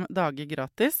 45 dager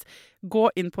gratis,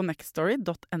 gå inn på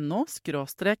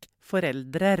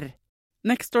nextory.no/foreldrer.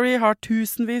 Nextory har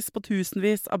tusenvis på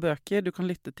tusenvis av bøker du kan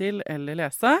lytte til eller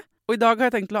lese. Og i dag har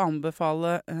jeg tenkt å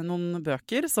anbefale noen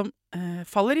bøker som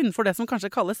faller innenfor det som kanskje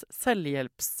kalles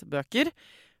selvhjelpsbøker.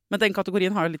 Men den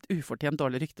kategorien har jo litt ufortjent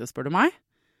dårlig rykte, spør du meg.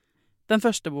 Den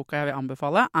første boka jeg vil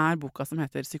anbefale boka som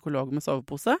heter Psykolog med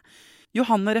sovepose.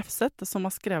 Johanne Refseth, som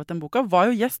har skrevet den boka, var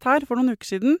jo gjest her for noen uker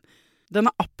siden. Den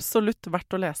absolutt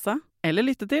verdt å lese eller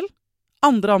lytte til.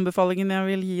 Andre anbefalingen jeg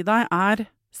vil gi deg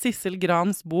Sissel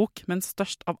Grans bok, men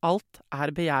størst av alt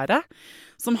begjæret,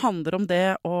 som handler om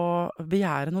det å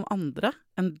begjære noen andre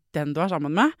enn den du er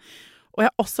sammen med. Og jeg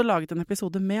har også laget en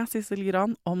episode med Sissel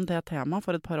Gran om det temaet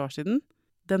for et par år siden.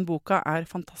 Den boka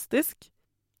fantastisk.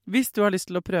 Hvis du har lyst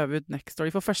til å prøve ut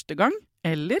Nextory for første gang,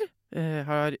 eller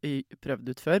har prøvd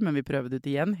ut før, men vi prøver ut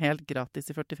igjen helt gratis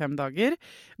i 45 dager,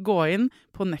 gå inn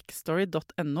på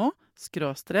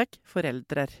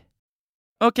nextory.no/foreldrer.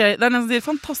 Ok, det noen som sier,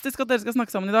 fantastisk at dere skal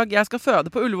snakke sammen i dag. Jeg skal føde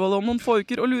på Ullevål om noen få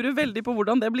uker, og lurer veldig på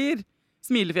hvordan det blir.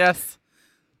 Smilefjes.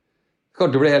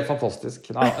 Kanskje det blir helt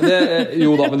fantastisk. Nei,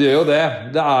 jo da, men det gjør jo det.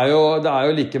 Det jo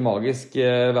like magisk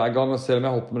hver gang, og selv om jeg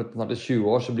har holdt på med dette snart i 20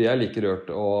 år, så blir jeg like rørt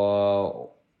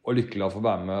og lykkelig av å få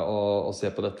være med og se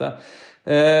på dette.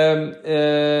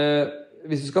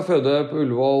 Hvis du skal føde på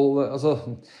Ullevål, altså,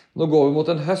 nå går vi mot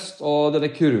en høst, og denne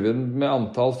kurven med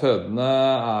antall fødende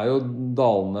jo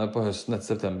dalende på høsten etter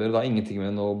september. Det har ingenting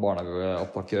med noe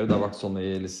barnehageopptak å gjøre. Det har vært sånn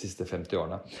i de siste 50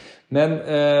 årene. Men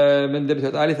det betyr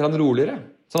at det litt roligere.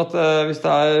 Sånn at hvis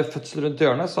det fødsel rundt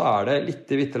hjørnet, så det litt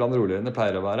roligere enn det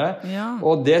pleier å være. Ja.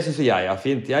 Og det synes jeg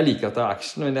fint. Jeg liker at det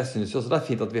action, men jeg synes jo også det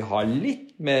fint at vi har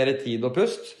litt mer tid og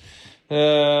pust.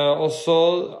 Og så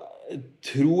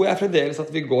tror jeg fremdeles at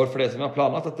vi går for det som vi har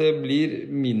planlagt, at det blir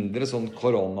mindre sånn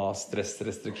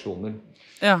koronastressrestriksjoner.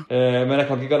 Ja. Men jeg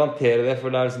kan ikke garantere det,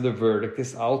 for det liksom the verdict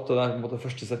is out, og det på en måte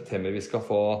 1. september vi skal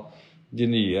få de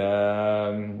nye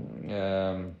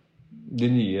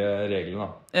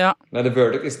reglene. Ja. Men the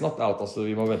verdict is not out, altså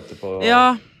vi må vente på...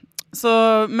 Ja,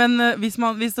 men hvis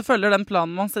det følger den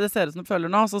planen det ser ut som det følger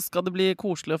nå, så skal det bli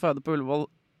koselig å føde på Ullevål.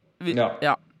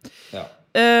 Ja.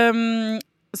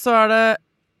 Så det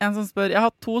en som spør, jeg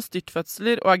har 2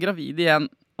 styrtfødsler og gravid igjen.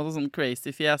 Altså sånn crazy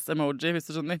fjes emoji, hvis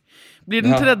du skjønner. Blir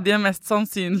den tredje mest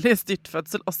sannsynlige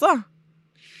styrtfødsel også?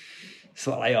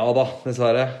 Svaret ja da,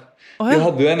 dessverre. Vi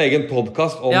hadde jo en egen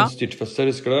podcast om styrtfødsel,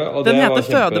 husker du? Og den heter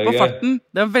Føde på farten.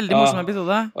 Det en veldig morsom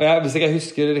episode. Og hvis jeg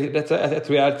husker dette, jeg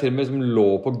tror jeg til og med som lå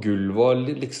på gulvet og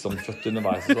liksom født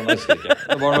underveis. Sånn, jeg husker ikke.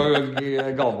 Det var noe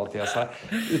Gale-Mathias her.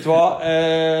 Vet du hva?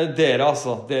 Dere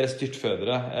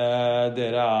styrtfødere,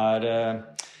 dere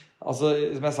altså,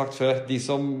 som jeg har sagt før, de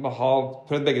som har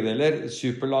prøvd begge deler,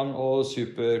 superlang og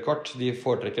superkort, de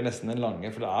foretrekker nesten den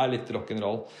lange, for det litt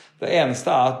rock'n'roll. Det eneste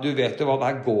at du vet jo hva det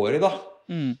her går i da.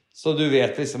 Så du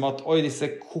vet liksom at, oi, disse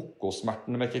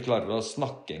kokosmertene vi ikke klarer å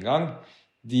snakke en gang,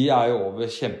 de jo over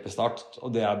kjempesnart,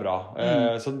 og det bra.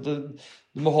 Så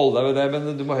du må holde deg ved det,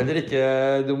 men du må heller ikke,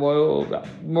 du må i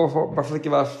hvert fall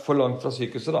ikke være for langt fra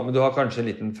sykehuset da, men du har kanskje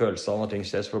en liten følelse av når ting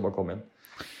skjer, så får du bare komme inn.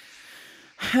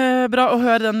 Bra å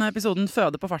høre den episoden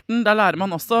Føde på farten. Der lærer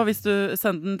man også, hvis du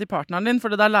sender den til partneren din, for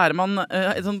der lærer man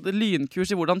et sånt lynkurs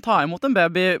i hvordan ta imot en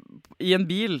baby i en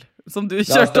bil, som du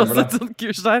kjørte også et sånt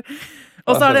kurs der.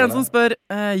 Og så det en som spør,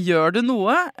 gjør du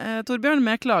noe, Torbjørn,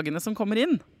 med klagene som kommer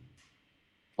inn?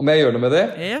 Om jeg gjør noe med det?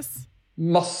 Yes.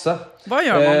 Masse. Hva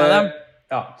gjør man med dem?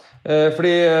 Ja,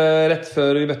 fordi rett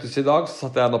før vi møttes i dag, så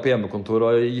satt jeg nå på hjemmekontor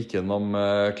og gikk gjennom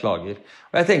klager.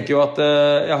 Og jeg tenker jo at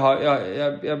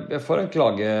jeg får et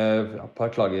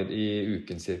par klager i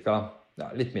uken cirka,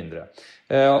 litt mindre.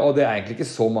 Og det egentlig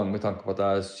ikke så mange med tanke på at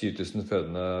det 7000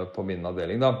 fødende på min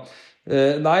avdeling da.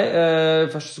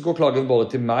 Først så går klagen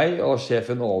både til meg og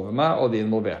sjefen over meg og de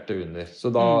involverte under. Så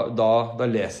da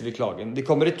leser vi klagen. De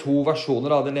kommer i 2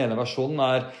 versjoner. Den ene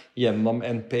versjonen gjennom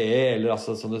NPE, eller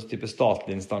altså sånne type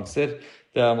statlige instanser.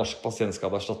 Det Norsk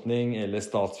pasientskadeerstatning eller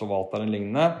statsforvalteren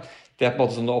lignende. Det på en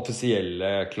måte sånne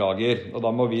offisielle klager. Og da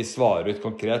må vi svare ut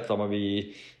konkret. Da må vi gi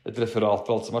et referat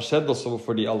for alt som har skjedd, og så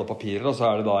får de alle papirer, og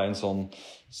så det da en sånn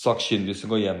sakkyndig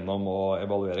som går gjennom og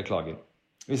evaluerer klagen.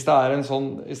 Hvis det en sånn,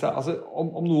 altså,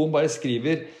 om noen bare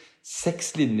skriver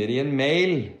 6 linjer i en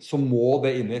mail, så må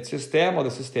det inn i et system, og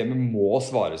det systemet må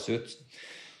svares ut.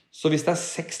 Så hvis det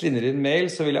 6 linjer i en mail,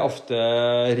 så vil jeg ofte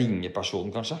ringe personen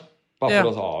kanskje, bare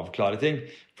for å avklare ting.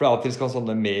 For alltid skal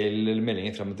sånne mail eller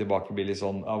meldinger frem og tilbake bli litt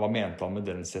sånn, hva mente han med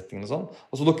den settingen og sånn.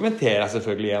 Og så dokumenterer jeg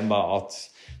selvfølgelig igjen da, at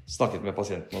snakket med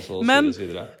pasienten og så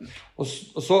videre. Og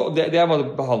så, det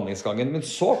behandlingsgangen, men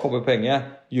så kommer poenget,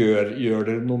 gjør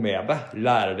dere noe med det?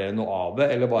 Lærer dere noe av det?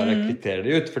 Eller bare kvitterer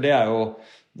det ut? For det jo,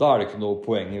 da det ikke noe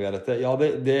poeng ved dette. Ja,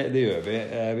 det gjør vi.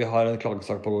 Vi har en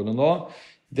klagesak på gående nå.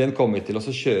 Den kommer vi til å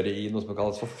kjøre i noe som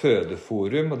kalles for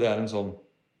fødeforum, og det en sånn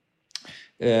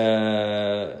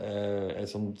et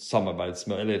sånn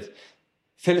samarbeidsmøte, eller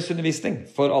fellesundervisning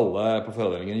for alle på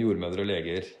fødeavdelingen, jordmødre og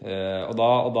leger. Og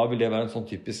da vil det være en sånn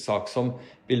typisk sak som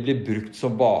vil bli brukt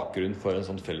som bakgrunn for en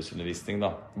sånn fellesundervisning. Da.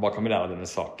 Hva kan vi lære av denne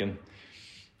saken?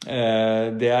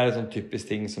 Det en sånn typisk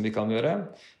ting som vi kan gjøre.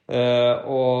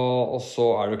 Og så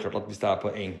det jo klart at hvis det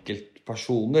på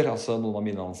enkeltpersoner, altså noen av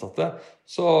mine ansatte,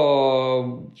 så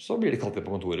blir det kalt inn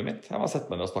på kontoret mitt. Jeg må sette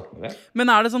meg ned og snakke med det.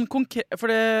 Men det sånn konkret, for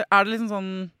det liksom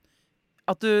sånn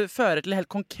at du fører til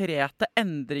helt konkrete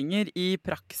endringer i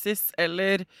praksis,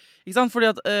 eller, ikke sant? Fordi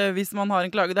at hvis man har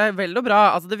en klage, det veldig bra.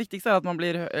 Altså det viktigste at man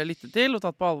blir lyttet til og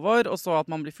tatt på alvor, og så at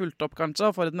man blir fulgt opp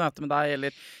kanskje, og får et møte med deg,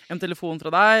 eller en telefon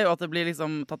fra deg, og at det blir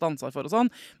liksom tatt ansvar for og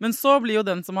sånn. Men så blir jo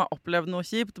den som har opplevd noe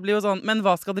kjipt, blir jo sånn, men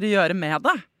hva skal dere gjøre med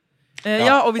det?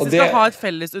 Og hvis vi skal ha et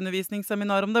felles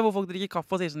undervisningsseminar om det, hvor folk drikker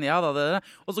kaffe og sier sånn,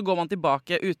 og så går man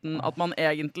tilbake uten at man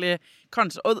egentlig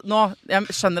kanskje, og nå,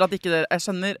 jeg skjønner at ikke dere,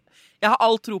 jeg har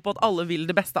all tro på at alle vil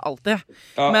det beste alltid,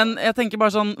 men jeg tenker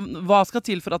bare sånn, hva skal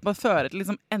til for at man fører til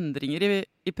liksom endringer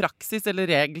i praksis, eller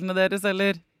reglene deres,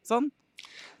 eller sånn?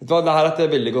 Det her et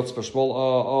veldig godt spørsmål,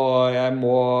 og jeg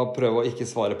må prøve å ikke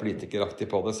svare politikeraktig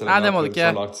på det. Nei, det må du ikke.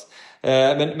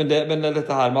 Men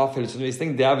dette her med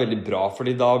fellesundervisning, det veldig bra,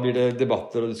 fordi da blir det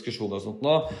debatter og diskusjoner og sånt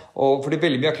nå. Og fordi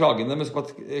veldig mye av klagene,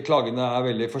 men klagene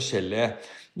veldig forskjellige.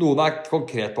 Noen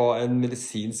konkret på en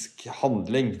medisinsk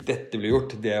handling. Dette ble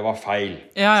gjort, det var feil.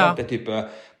 Ja. Det type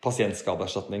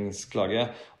pasientskadeerstatningsklage.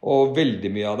 Og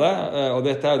veldig mye av det, og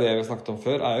dette jo det vi har snakket om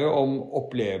før, jo om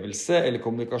opplevelse eller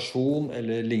kommunikasjon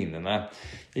eller lignende.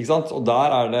 Ikke sant? Og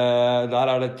der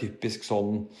det typisk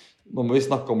sånn, nå må vi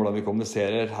snakke om hvordan vi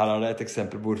kommuniserer. Her det et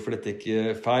eksempel hvorfor dette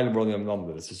ikke feil, hvordan gjør man det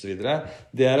annerledes og så videre.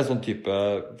 Det en sånn type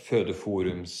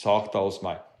fødeforumsak da hos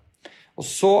meg. Og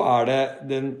så det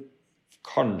den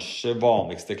kanskje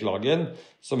vanligste klagen,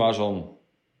 som sånn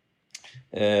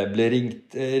ble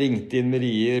ringt inn med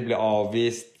rier, ble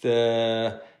avvist,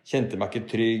 kjente meg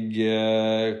ikke trygg,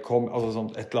 altså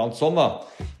sånn, et eller annet sånn da.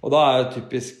 Og da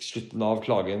typisk slutten av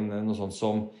klagen noe sånt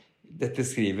som, dette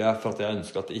skriver jeg for at jeg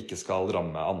ønsker at det ikke skal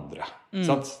ramme andre.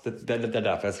 Sant? Det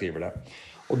derfor jeg skriver det.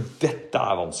 Og dette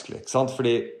vanskelig, ikke sant?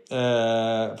 Fordi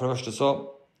for det første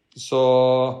så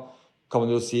kan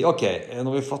man jo si, ok, nå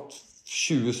har vi fått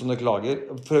 20 sånne klager.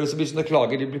 For øvrig så blir sånne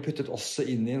klager, de blir puttet også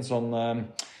inn i en sånn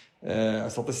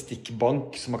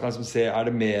statistikkbank, så man kan liksom se,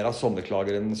 det mer av sånne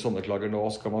klager enn sånne klager nå,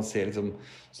 så kan man se liksom,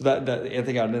 så en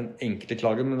ting den enkelte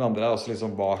klagen, men den andre også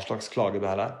liksom hva slags klage det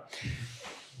her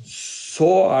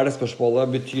Så det spørsmålet,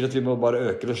 betyr at vi må bare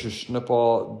øke ressursene på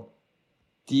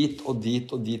dit og dit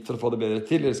og dit for å få det bedre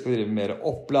til, eller skal vi drive mer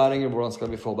opplæring, eller hvordan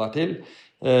skal vi få det her til?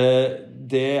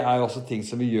 Det jo også ting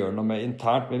som vi gjør noe med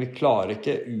internt, men vi klarer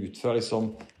ikke ut fra liksom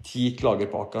 10 klager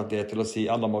på akkurat det til å si,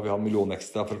 ja, da må vi ha 1 million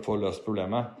ekstra for å få løst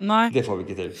problemet. Nei. Det får vi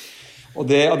ikke til. Og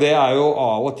det jo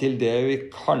av og til det vi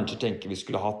kanskje tenker vi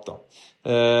skulle hatt da.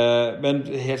 Men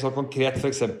helt sånn konkret, for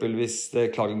eksempel hvis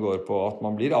klagen går på at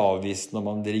man blir avvist når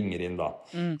man ringer inn da.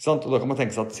 Sant? Og da kan man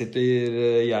tenke seg at sitter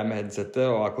jeg med headsetet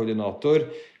og koordinator,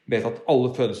 vet at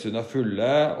alle fødestuene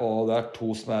fulle, og det 2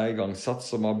 som igangsatt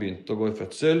som har begynt å gå i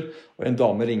fødsel, og en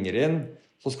dame ringer inn,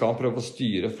 så skal han prøve å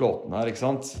styre flåten her, ikke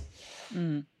sant?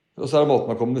 Og så det måten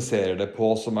man kommuniserer det på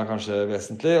som kanskje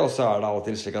vesentlig, og så det av og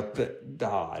til slik at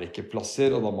det ikke plasser,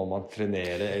 og da må man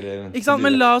trenere eller ikke sant,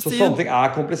 men la oss så si, sånne ting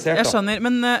komplisert. Jeg skjønner,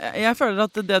 men jeg føler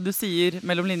at det du sier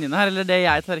mellom linjene her, eller det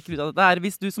jeg trekker ut av dette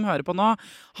hvis du som hører på nå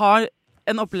har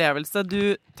en opplevelse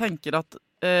du tenker at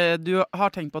du har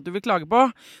tenkt på at du vil klage på,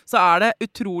 så det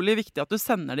utrolig viktig at du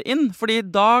sender det inn, fordi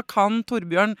da kan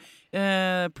Torbjørn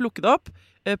plukke det opp,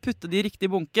 putte det i riktig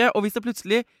bunke, og hvis det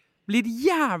plutselig blir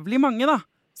jævlig mange da,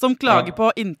 som klager på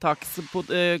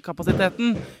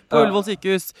inntakskapasiteten på Ullevål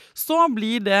sykehus, så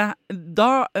blir det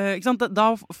da, ikke sant,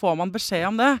 da får man beskjed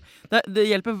om det. Det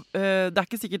hjelper, det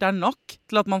ikke sikkert det nok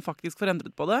til at man faktisk får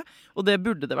endret på det, og det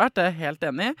burde det vært, det jeg helt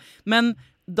enig i, men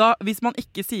da, hvis man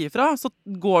ikke sier fra, så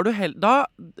går du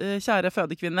kjære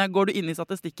fødekvinne, går du inn i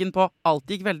statistikken på alt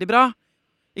gikk veldig bra.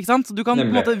 Ikke sant? Så du kan, på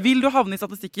en måte, vil du havne i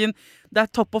statistikken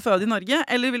det topp å føde i Norge,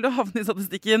 eller vil du havne i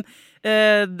statistikken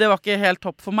det var ikke helt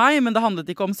topp for meg, men det handlet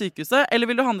ikke om sykehuset, eller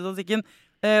vil du havne i statistikken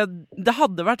det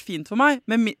hadde vært fint for meg,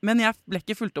 men jeg ble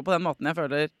ikke fulgt opp på den måten jeg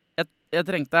føler jeg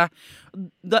trengte.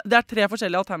 Det 3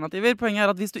 forskjellige alternativer.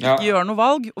 Poenget at hvis du ikke gjør noe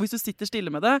valg, og hvis du sitter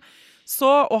stille med det,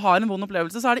 og har en vond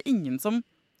opplevelse, så det ingen som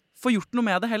får gjort noe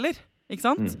med det heller. Ikke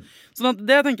sant? Sånn at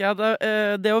det tenker jeg at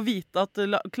det å vite at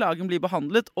klagen blir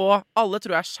behandlet, og alle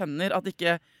tror jeg skjønner at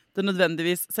ikke det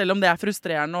nødvendigvis, selv om det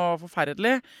frustrerende og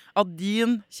forferdelig, at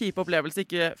din kjipe opplevelse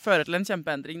ikke fører til en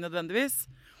kjempeendring nødvendigvis,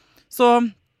 så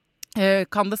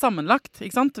kan det sammenlagt,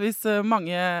 ikke sant? Hvis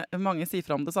mange sier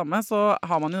fra om det samme, så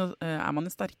man man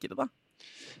jo sterkere da.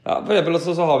 Ja, for eksempel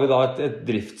så har vi da et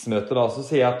driftsmøte da, så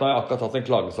sier jeg at nå har jeg akkurat hatt en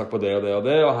klagesak på det og det og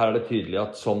det, og her det tydelig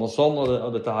at sånn og sånn,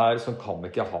 og dette her, sånn kan vi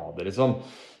ikke ha det liksom.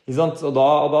 Ikke sant? Og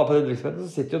da på det driftsmøtet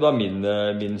så sitter jo da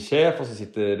min sjef, og så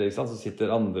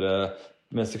sitter andre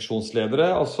med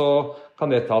seksjonsledere, og så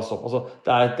kan det tas opp. Altså,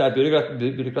 det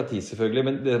byråkrati selvfølgelig,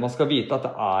 men det man skal vite at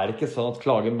det ikke sånn at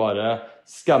klagen bare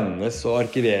skannes og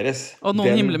arkiveres. Og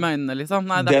noen himler med øynene, liksom.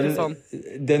 Nei, det ikke sånn.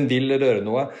 Den vil røre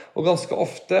noe. Og ganske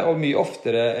ofte, og mye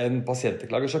oftere enn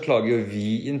pasientklager, så klager jo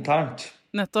vi internt.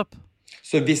 Nettopp.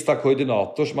 Så hvis det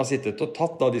koordinator som har sittet og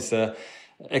tatt da disse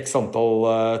x antall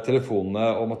telefonene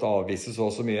og måtte avvise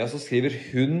så mye, så skriver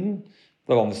hun,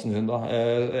 det vanligvis hun da,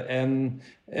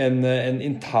 en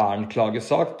intern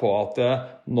klagesak på at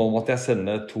nå måtte jeg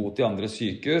sende 2 til andre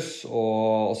sykehus,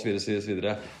 og så videre, så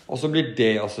videre. Og så blir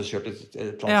det også kjørt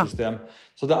et system.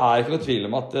 Så det ikke noe tvil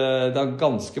om at det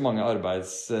ganske mange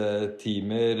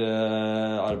arbeidstimer,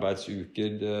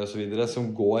 arbeidsuker, og så videre,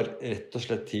 som går rett og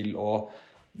slett til å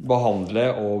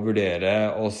behandle og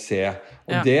vurdere og se.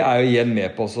 Og det jo igjen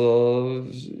med på å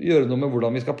gjøre noe med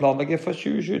hvordan vi skal planlegge for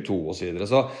 2022 og så videre.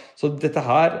 Så dette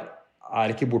her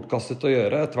ikke bortkastet å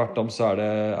gjøre. Tvert om så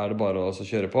det bare å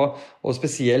kjøre på. Og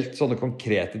spesielt sånne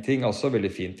konkrete ting også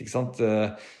veldig fint, ikke sant?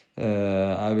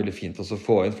 Veldig fint å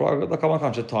få inn, for da kan man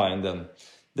kanskje ta inn den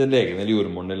legen eller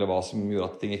jordmoren eller hva som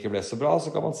gjorde at ting ikke ble så bra,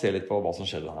 så kan man se litt på hva som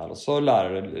skjedde her, og så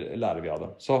lærer vi av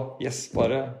det. Så yes,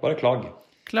 bare klag.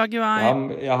 Klag jo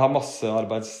jeg har masse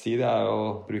arbeidstid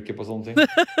å bruke på sånne ting.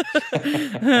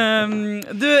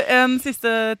 Du, en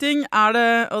siste ting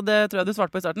det, og det tror jeg du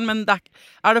svarte på i starten, men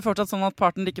det fortsatt sånn at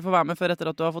partner ikke får være med før etter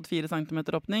at du har fått 4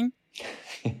 centimeter åpning?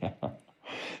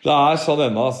 Det sånn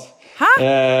ennå, altså. Hæ?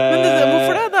 Men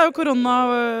hvorfor det? Det jo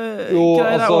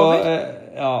korona-greier over.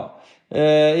 Ja.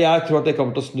 Jeg tror at det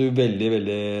kommer til å snu veldig,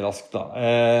 veldig raskt da.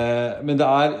 Men det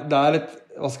et,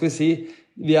 hva skal vi si,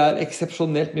 vi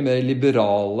eksepsjonelt mye mer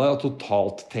liberale og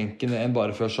totalt tenkende enn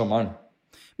bare før sommeren.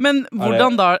 Men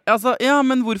hvordan da? Altså,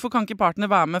 men hvorfor kan ikke partner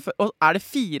være med? Og det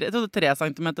 4, jeg trodde 3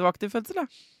 centimeter var aktiv fødsel,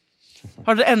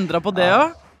 Har dere endret på det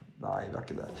også? Nei, det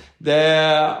ikke det.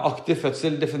 Aktiv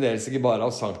fødsel defineres ikke bare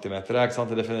av centimeter, ikke sant?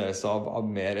 Det defineres av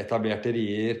mer etablerte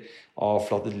rier,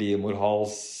 avflattet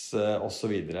livmorhals og så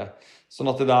videre. Sånn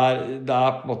at det på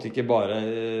en måte ikke bare,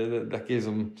 det ikke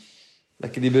liksom, det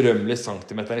ikke de berømmelige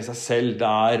centimeterne i seg selv,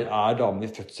 det damen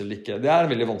i fødsel ikke. Det en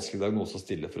veldig vanskelig diagnose å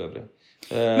stille for øvrig.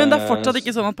 Men det fortsatt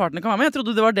ikke sånn at partner kan være med. Jeg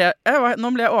trodde det var det.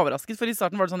 Nå ble jeg overrasket, for i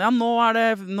starten var det sånn, ja, nå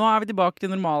er vi tilbake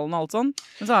til normalen og alt sånn.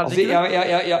 Men så det ikke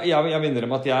det. Jeg minner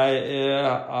om at jeg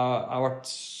har vært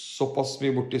såpass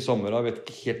mye borte i sommer, og jeg vet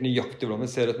ikke helt nøyaktig hvordan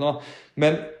det ser ut nå.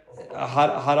 Men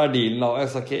her dealen da. Jeg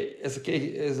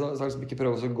skal ikke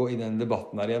prøve å gå inn i den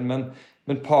debatten her igjen,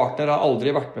 men partner har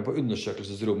aldri vært med på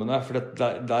undersøkelsesrommene, for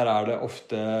der det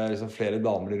ofte liksom, flere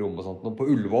damer i rommet og sånt, på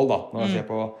Ullevål da, når jeg ser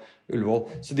på Ullevål.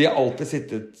 Så de har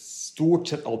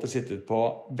stort sett alltid sittet på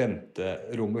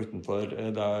venterommet utenfor,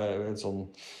 det sånn,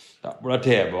 ja, hvor det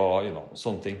TV og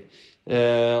sånne ting.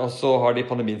 Og så har de i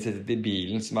pandemien sittet i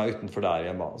bilen som utenfor der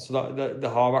igjen. Så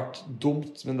det har vært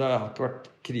dumt, men det har ikke vært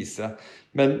krise.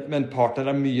 Men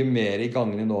partner mye mer i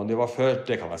gangene nå enn de var før,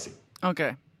 det kan jeg si. Ok.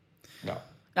 Ja.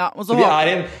 Ja, og så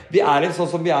vi er sånn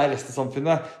som vi i resten av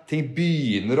samfunnet. Ting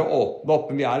begynner å åpne opp,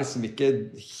 men vi liksom ikke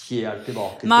helt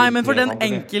tilbake. Nei, men for den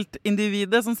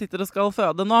enkeltindividet som sitter og skal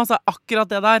føde nå, så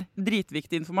akkurat det der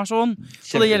dritviktig informasjon.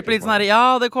 Så det hjelper litt sånn her,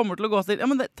 ja, det kommer til å gå til.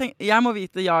 Ja, men jeg må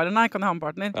vite ja eller nei, kan jeg ha en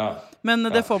partner? Ja. Men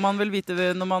det får man vel vite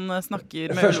når man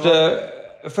snakker med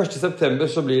 1. september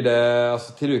så blir det,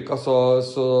 altså til uka, så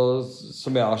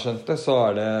som jeg har skjønt det, så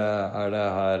det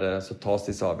her, så tas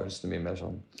disse avgjørelsene mye mer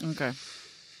sånn. Ok.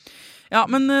 Ja,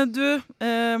 men du,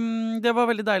 det var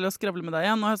veldig deilig å skravle med deg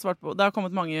igjen. Nå har jeg svart på, det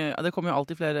kommer jo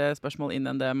alltid flere spørsmål inn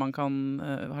enn det man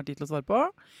har tid til å svare på.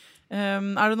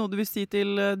 Det noe du vil si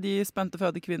til de spente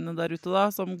fødekvinnene der ute da,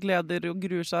 som gleder og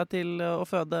gruer seg til å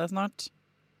føde snart?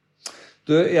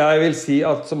 Du, jeg vil si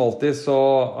at som alltid så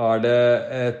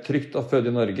det trygt å føde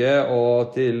i Norge,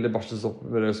 og til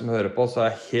barselsopprørere som hører på, så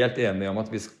jeg helt enig om at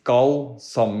vi skal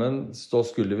sammen stå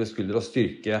skulder ved skulder og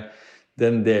styrke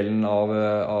den delen av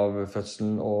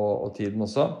fødselen og tiden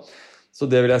også. Så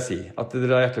det vil jeg si, at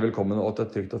dere hjertelig velkommen og at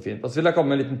det trygt og fint. Og så vil jeg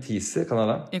komme med en liten teaser, kan jeg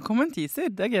det? Jeg kommer med en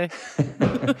teaser, det gøy.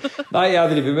 Nei,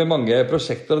 jeg driver med mange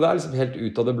prosjekter, og det liksom helt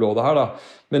ut av det blå det her da.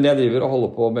 Men jeg driver og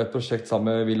holder på med et prosjekt sammen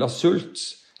med Villa Sult.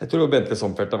 Jeg tror Bente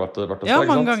Somfeldt har vært hos deg, ja,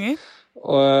 mange ganger.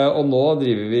 Og nå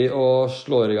driver vi og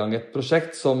slår i gang et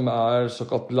prosjekt som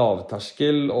såkalt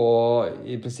lavterskel, og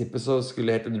i prinsippet så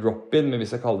skulle det hete drop-in, men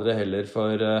hvis jeg kaller det heller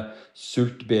for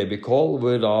Sult babycall,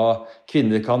 hvor da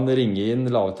kvinner kan ringe inn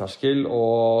lavterskel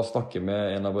og snakke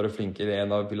med en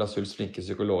av Villa Sults flinke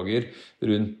psykologer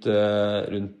rundt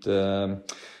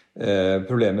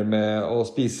problemer med å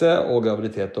spise og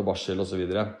graviditet og barsel og så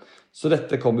videre. Så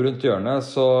dette kommer rundt hjørnet,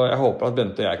 så jeg håper at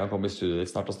Bente og jeg kan komme i studiet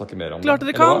snart og snakke mer om det. Klart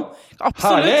dere kan!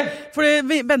 Absolutt!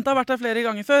 Fordi Bente har vært der flere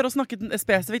ganger før og snakket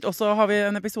spesifikt. Også har vi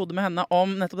en episode med henne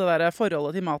om nettopp det der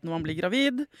forholdet til maten når man blir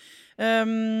gravid.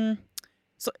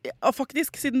 Så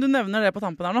faktisk, siden du nevner det på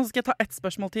tampen her nå, så skal jeg ta ett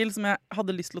spørsmål til som jeg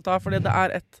hadde lyst til å ta, fordi det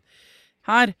et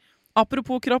her.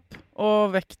 Apropos kropp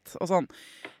og vekt og sånn.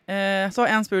 Så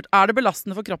har en spurt, det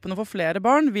belastende for kroppen å få flere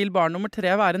barn? Vil barn nummer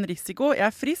 3 være en risiko?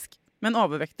 Jeg frisk, men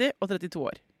overvektig og 32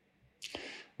 år.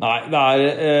 Nei, det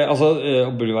altså,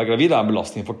 å bli gravid en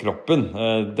belastning for kroppen.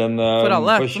 For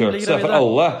alle som blir gravide. For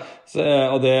alle.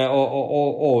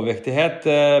 Og overvektighet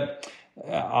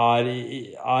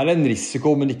en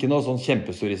risiko, men ikke noe sånn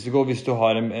kjempestor risiko. Hvis du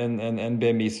har en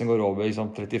BMI som går over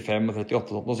 35 og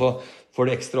 38, og så får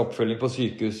du ekstra oppfølging på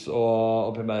sykehus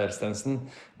og primærhelsetjenesten.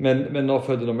 Men nå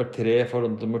føder nummer 3 for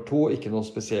nummer 2, ikke noe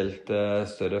spesielt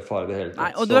større fare det hele tatt.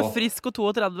 Nei, og du frisk og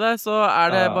 32, så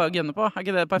det bare å gønne på.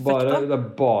 Ikke det perfekt da? Det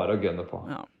bare å gønne på.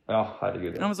 Ja,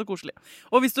 herregud. Ja, men så koselig.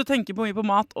 Og hvis du tenker på mye på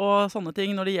mat og sånne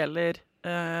ting når det gjelder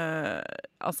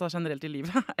altså generelt i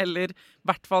livet, eller i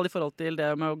hvert fall i forhold til det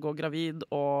med å gå gravid,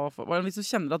 og hvis du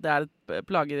kjenner at det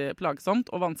plagsomt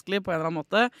og vanskelig på en eller annen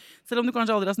måte, selv om du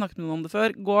kanskje aldri har snakket med noen om det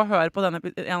før, gå og hør på en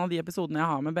av de episodene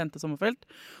jeg har med Bente Sommerfeldt,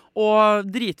 og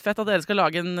dritfett at dere skal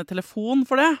lage en telefon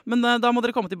for det, men da må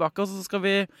dere komme tilbake, og så kan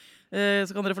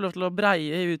dere få lov til å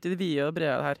breie ut i det vide og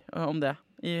brede her om det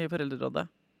i Foreldrerådet.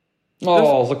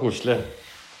 Så koselig.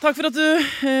 Takk for at du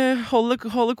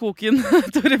holder koken,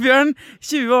 Tore Bjørn.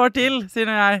 20 år til, sier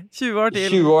jeg. 20 år til.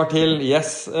 20 år til,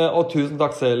 yes. Og tusen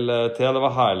takk selv, Thea. Det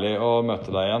var herlig å møte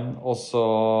deg igjen. Og så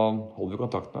holder vi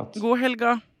kontakt med oss. God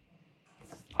helga.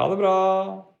 Ha det bra.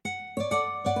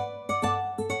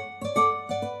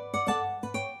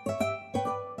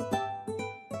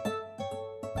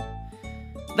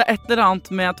 Det et eller annet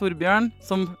med Torbjørn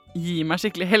som gir meg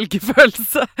skikkelig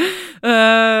helgefølelse.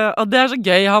 Og det så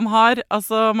gøy han har.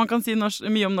 Altså, man kan si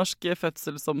mye om norsk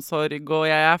fødselsomsorg, og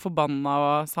jeg forbanna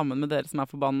sammen med dere som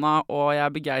forbanna, og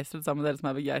jeg begeistret sammen med dere som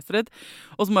begeistret.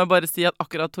 Og så må jeg bare si at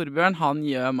akkurat Torbjørn, han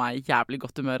gjør meg jævlig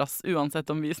godt humør, ass.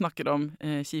 Uansett om vi snakker om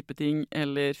kjipe ting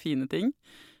eller fine ting.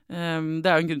 Det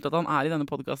jo en grunn til at han i denne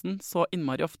podcasten så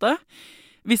innmari ofte.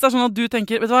 Hvis det er sånn at du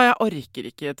tenker, vet du hva, jeg orker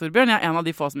ikke, Torbjørn. Jeg er en av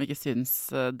de få som ikke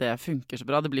syns det funker så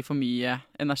bra. Det blir for mye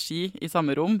energi i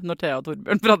samme rom når Thea og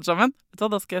Torbjørn prater sammen. Vet du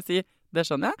hva, da skal jeg si, det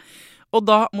skjønner jeg. Og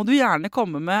da må du gjerne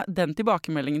komme med den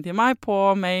tilbakemeldingen til meg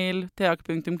på mail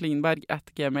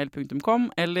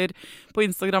thea.klingberg@gmail.com eller på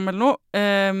Instagram eller noe.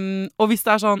 Og hvis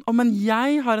det er sånn, men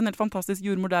jeg har en helt fantastisk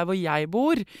jordmor der hvor jeg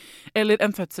bor, eller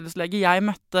en fødselslege jeg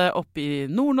møtte oppe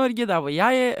i Nord-Norge, der hvor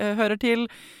jeg hører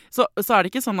til, så er det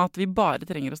ikke sånn at vi bare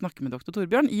trenger å snakke med Dr.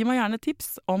 Torbjørn. Gi meg gjerne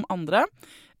tips om andre,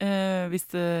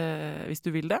 hvis du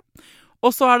vil det. Og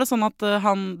så er det sånn at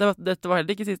dette var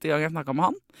heller ikke siste gang jeg snakket med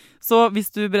han. Så hvis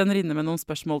du brenner inne med noen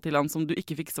spørsmål til han som du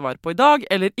ikke fikk svar på i dag,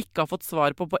 eller ikke har fått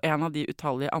svar på en av de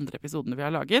utallige andre episodene vi har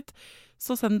laget,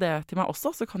 så send det til meg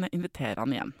også, så kan jeg invitere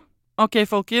han igjen. Ok,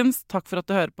 folkens, takk for at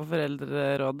du hører på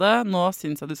Foreldrerådet. Nå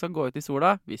synes jeg du skal gå ut i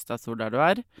sola, hvis det er sol der du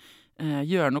er.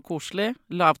 Gjøre noe koselig,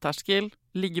 lavterskel,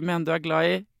 ligge med en du er glad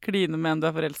i, kline med en du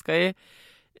er forelsket i,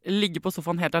 ligge på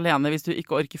sofaen helt alene hvis du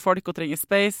ikke orker folk og trenger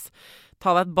space, ta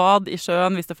deg et bad i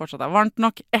sjøen hvis det fortsatt er varmt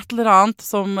nok, et eller annet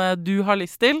som du har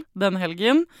lyst til denne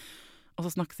helgen. Og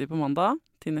så snakkes vi på mandag.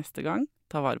 Til neste gang,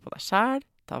 ta vare på deg selv,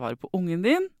 ta vare på ungen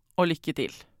din, og lykke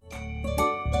til.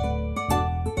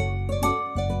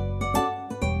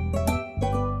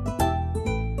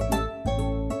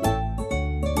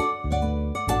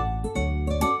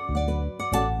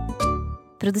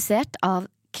 Produsert av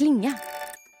Klinge.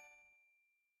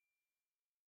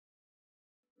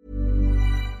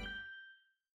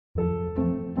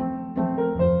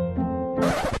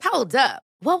 Hold up.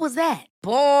 What was that?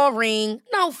 Boring.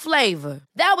 No flavor.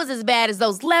 That was as bad as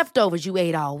those leftovers you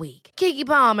ate all week. Keke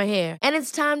Palmer here, and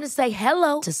it's time to say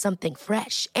hello to something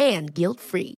fresh and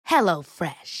guilt-free. Hello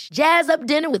Fresh. Jazz up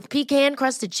dinner with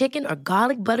pecan-crusted chicken or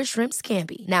garlic butter shrimp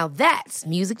scampi. Now that's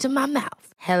music to my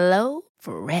mouth. Hello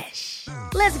Fresh.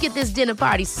 Let's get this dinner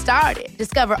party started.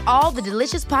 Discover all the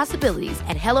delicious possibilities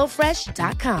at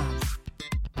hellofresh.com.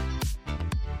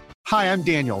 Hi, I'm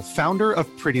Daniel, founder of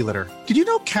Pretty Litter. Did you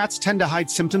know cats tend to hide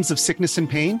symptoms of sickness and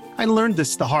pain? I learned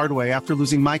this the hard way after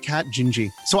losing my cat, Gingy.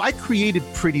 So I created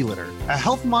Pretty Litter, a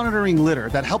health monitoring litter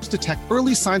that helps detect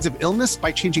early signs of illness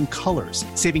by changing colors,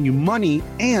 saving you money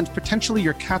and potentially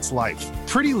your cat's life.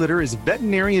 Pretty Litter is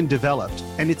veterinarian developed,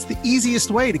 and it's the easiest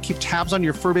way to keep tabs on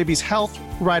your fur baby's health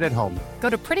right at home. Go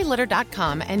to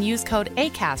prettylitter.com and use code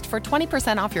ACAST for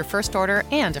 20% off your first order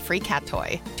and a free cat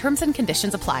toy. Terms and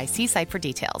conditions apply. See site for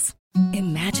details.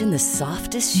 Imagine the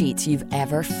softest sheets you've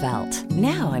ever felt.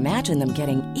 Now imagine them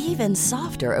getting even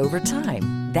softer over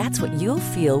time. That's what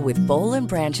you'll feel with Boll &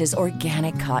 Branch's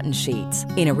organic cotton sheets.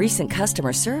 In a recent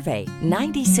customer survey,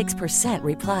 96%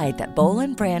 replied that Boll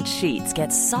 & Branch sheets get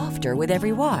softer with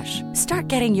every wash. Start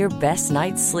getting your best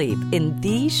night's sleep in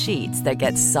these sheets that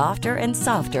get softer and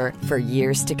softer for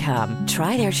years to come.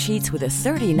 Try their sheets with a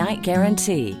 30-night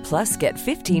guarantee. Plus, get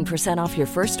 15% off your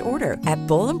first order at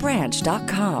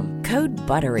bollandbranch.com. Code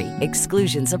BUTTERY.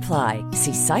 Exclusions apply.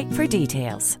 See site for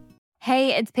details.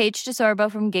 Hey, it's Paige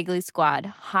DeSorbo from Giggly Squad.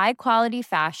 High quality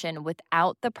fashion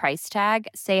without the price tag.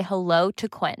 Say hello to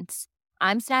Quince.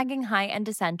 I'm snagging high-end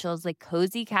essentials like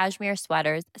cozy cashmere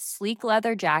sweaters, sleek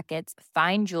leather jackets,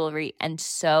 fine jewelry, and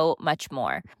so much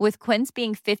more. With Quince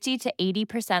being 50 to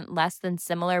 80% less than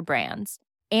similar brands.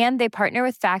 And they partner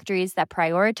with factories that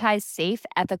prioritize safe,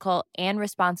 ethical, and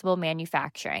responsible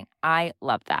manufacturing. I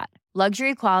love that.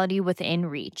 Luxury quality within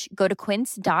reach. Go to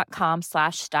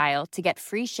quince.com/style to get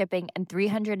free shipping and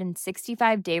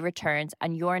 365-day returns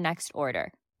on your next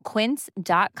order.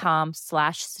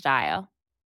 Quince.com/style.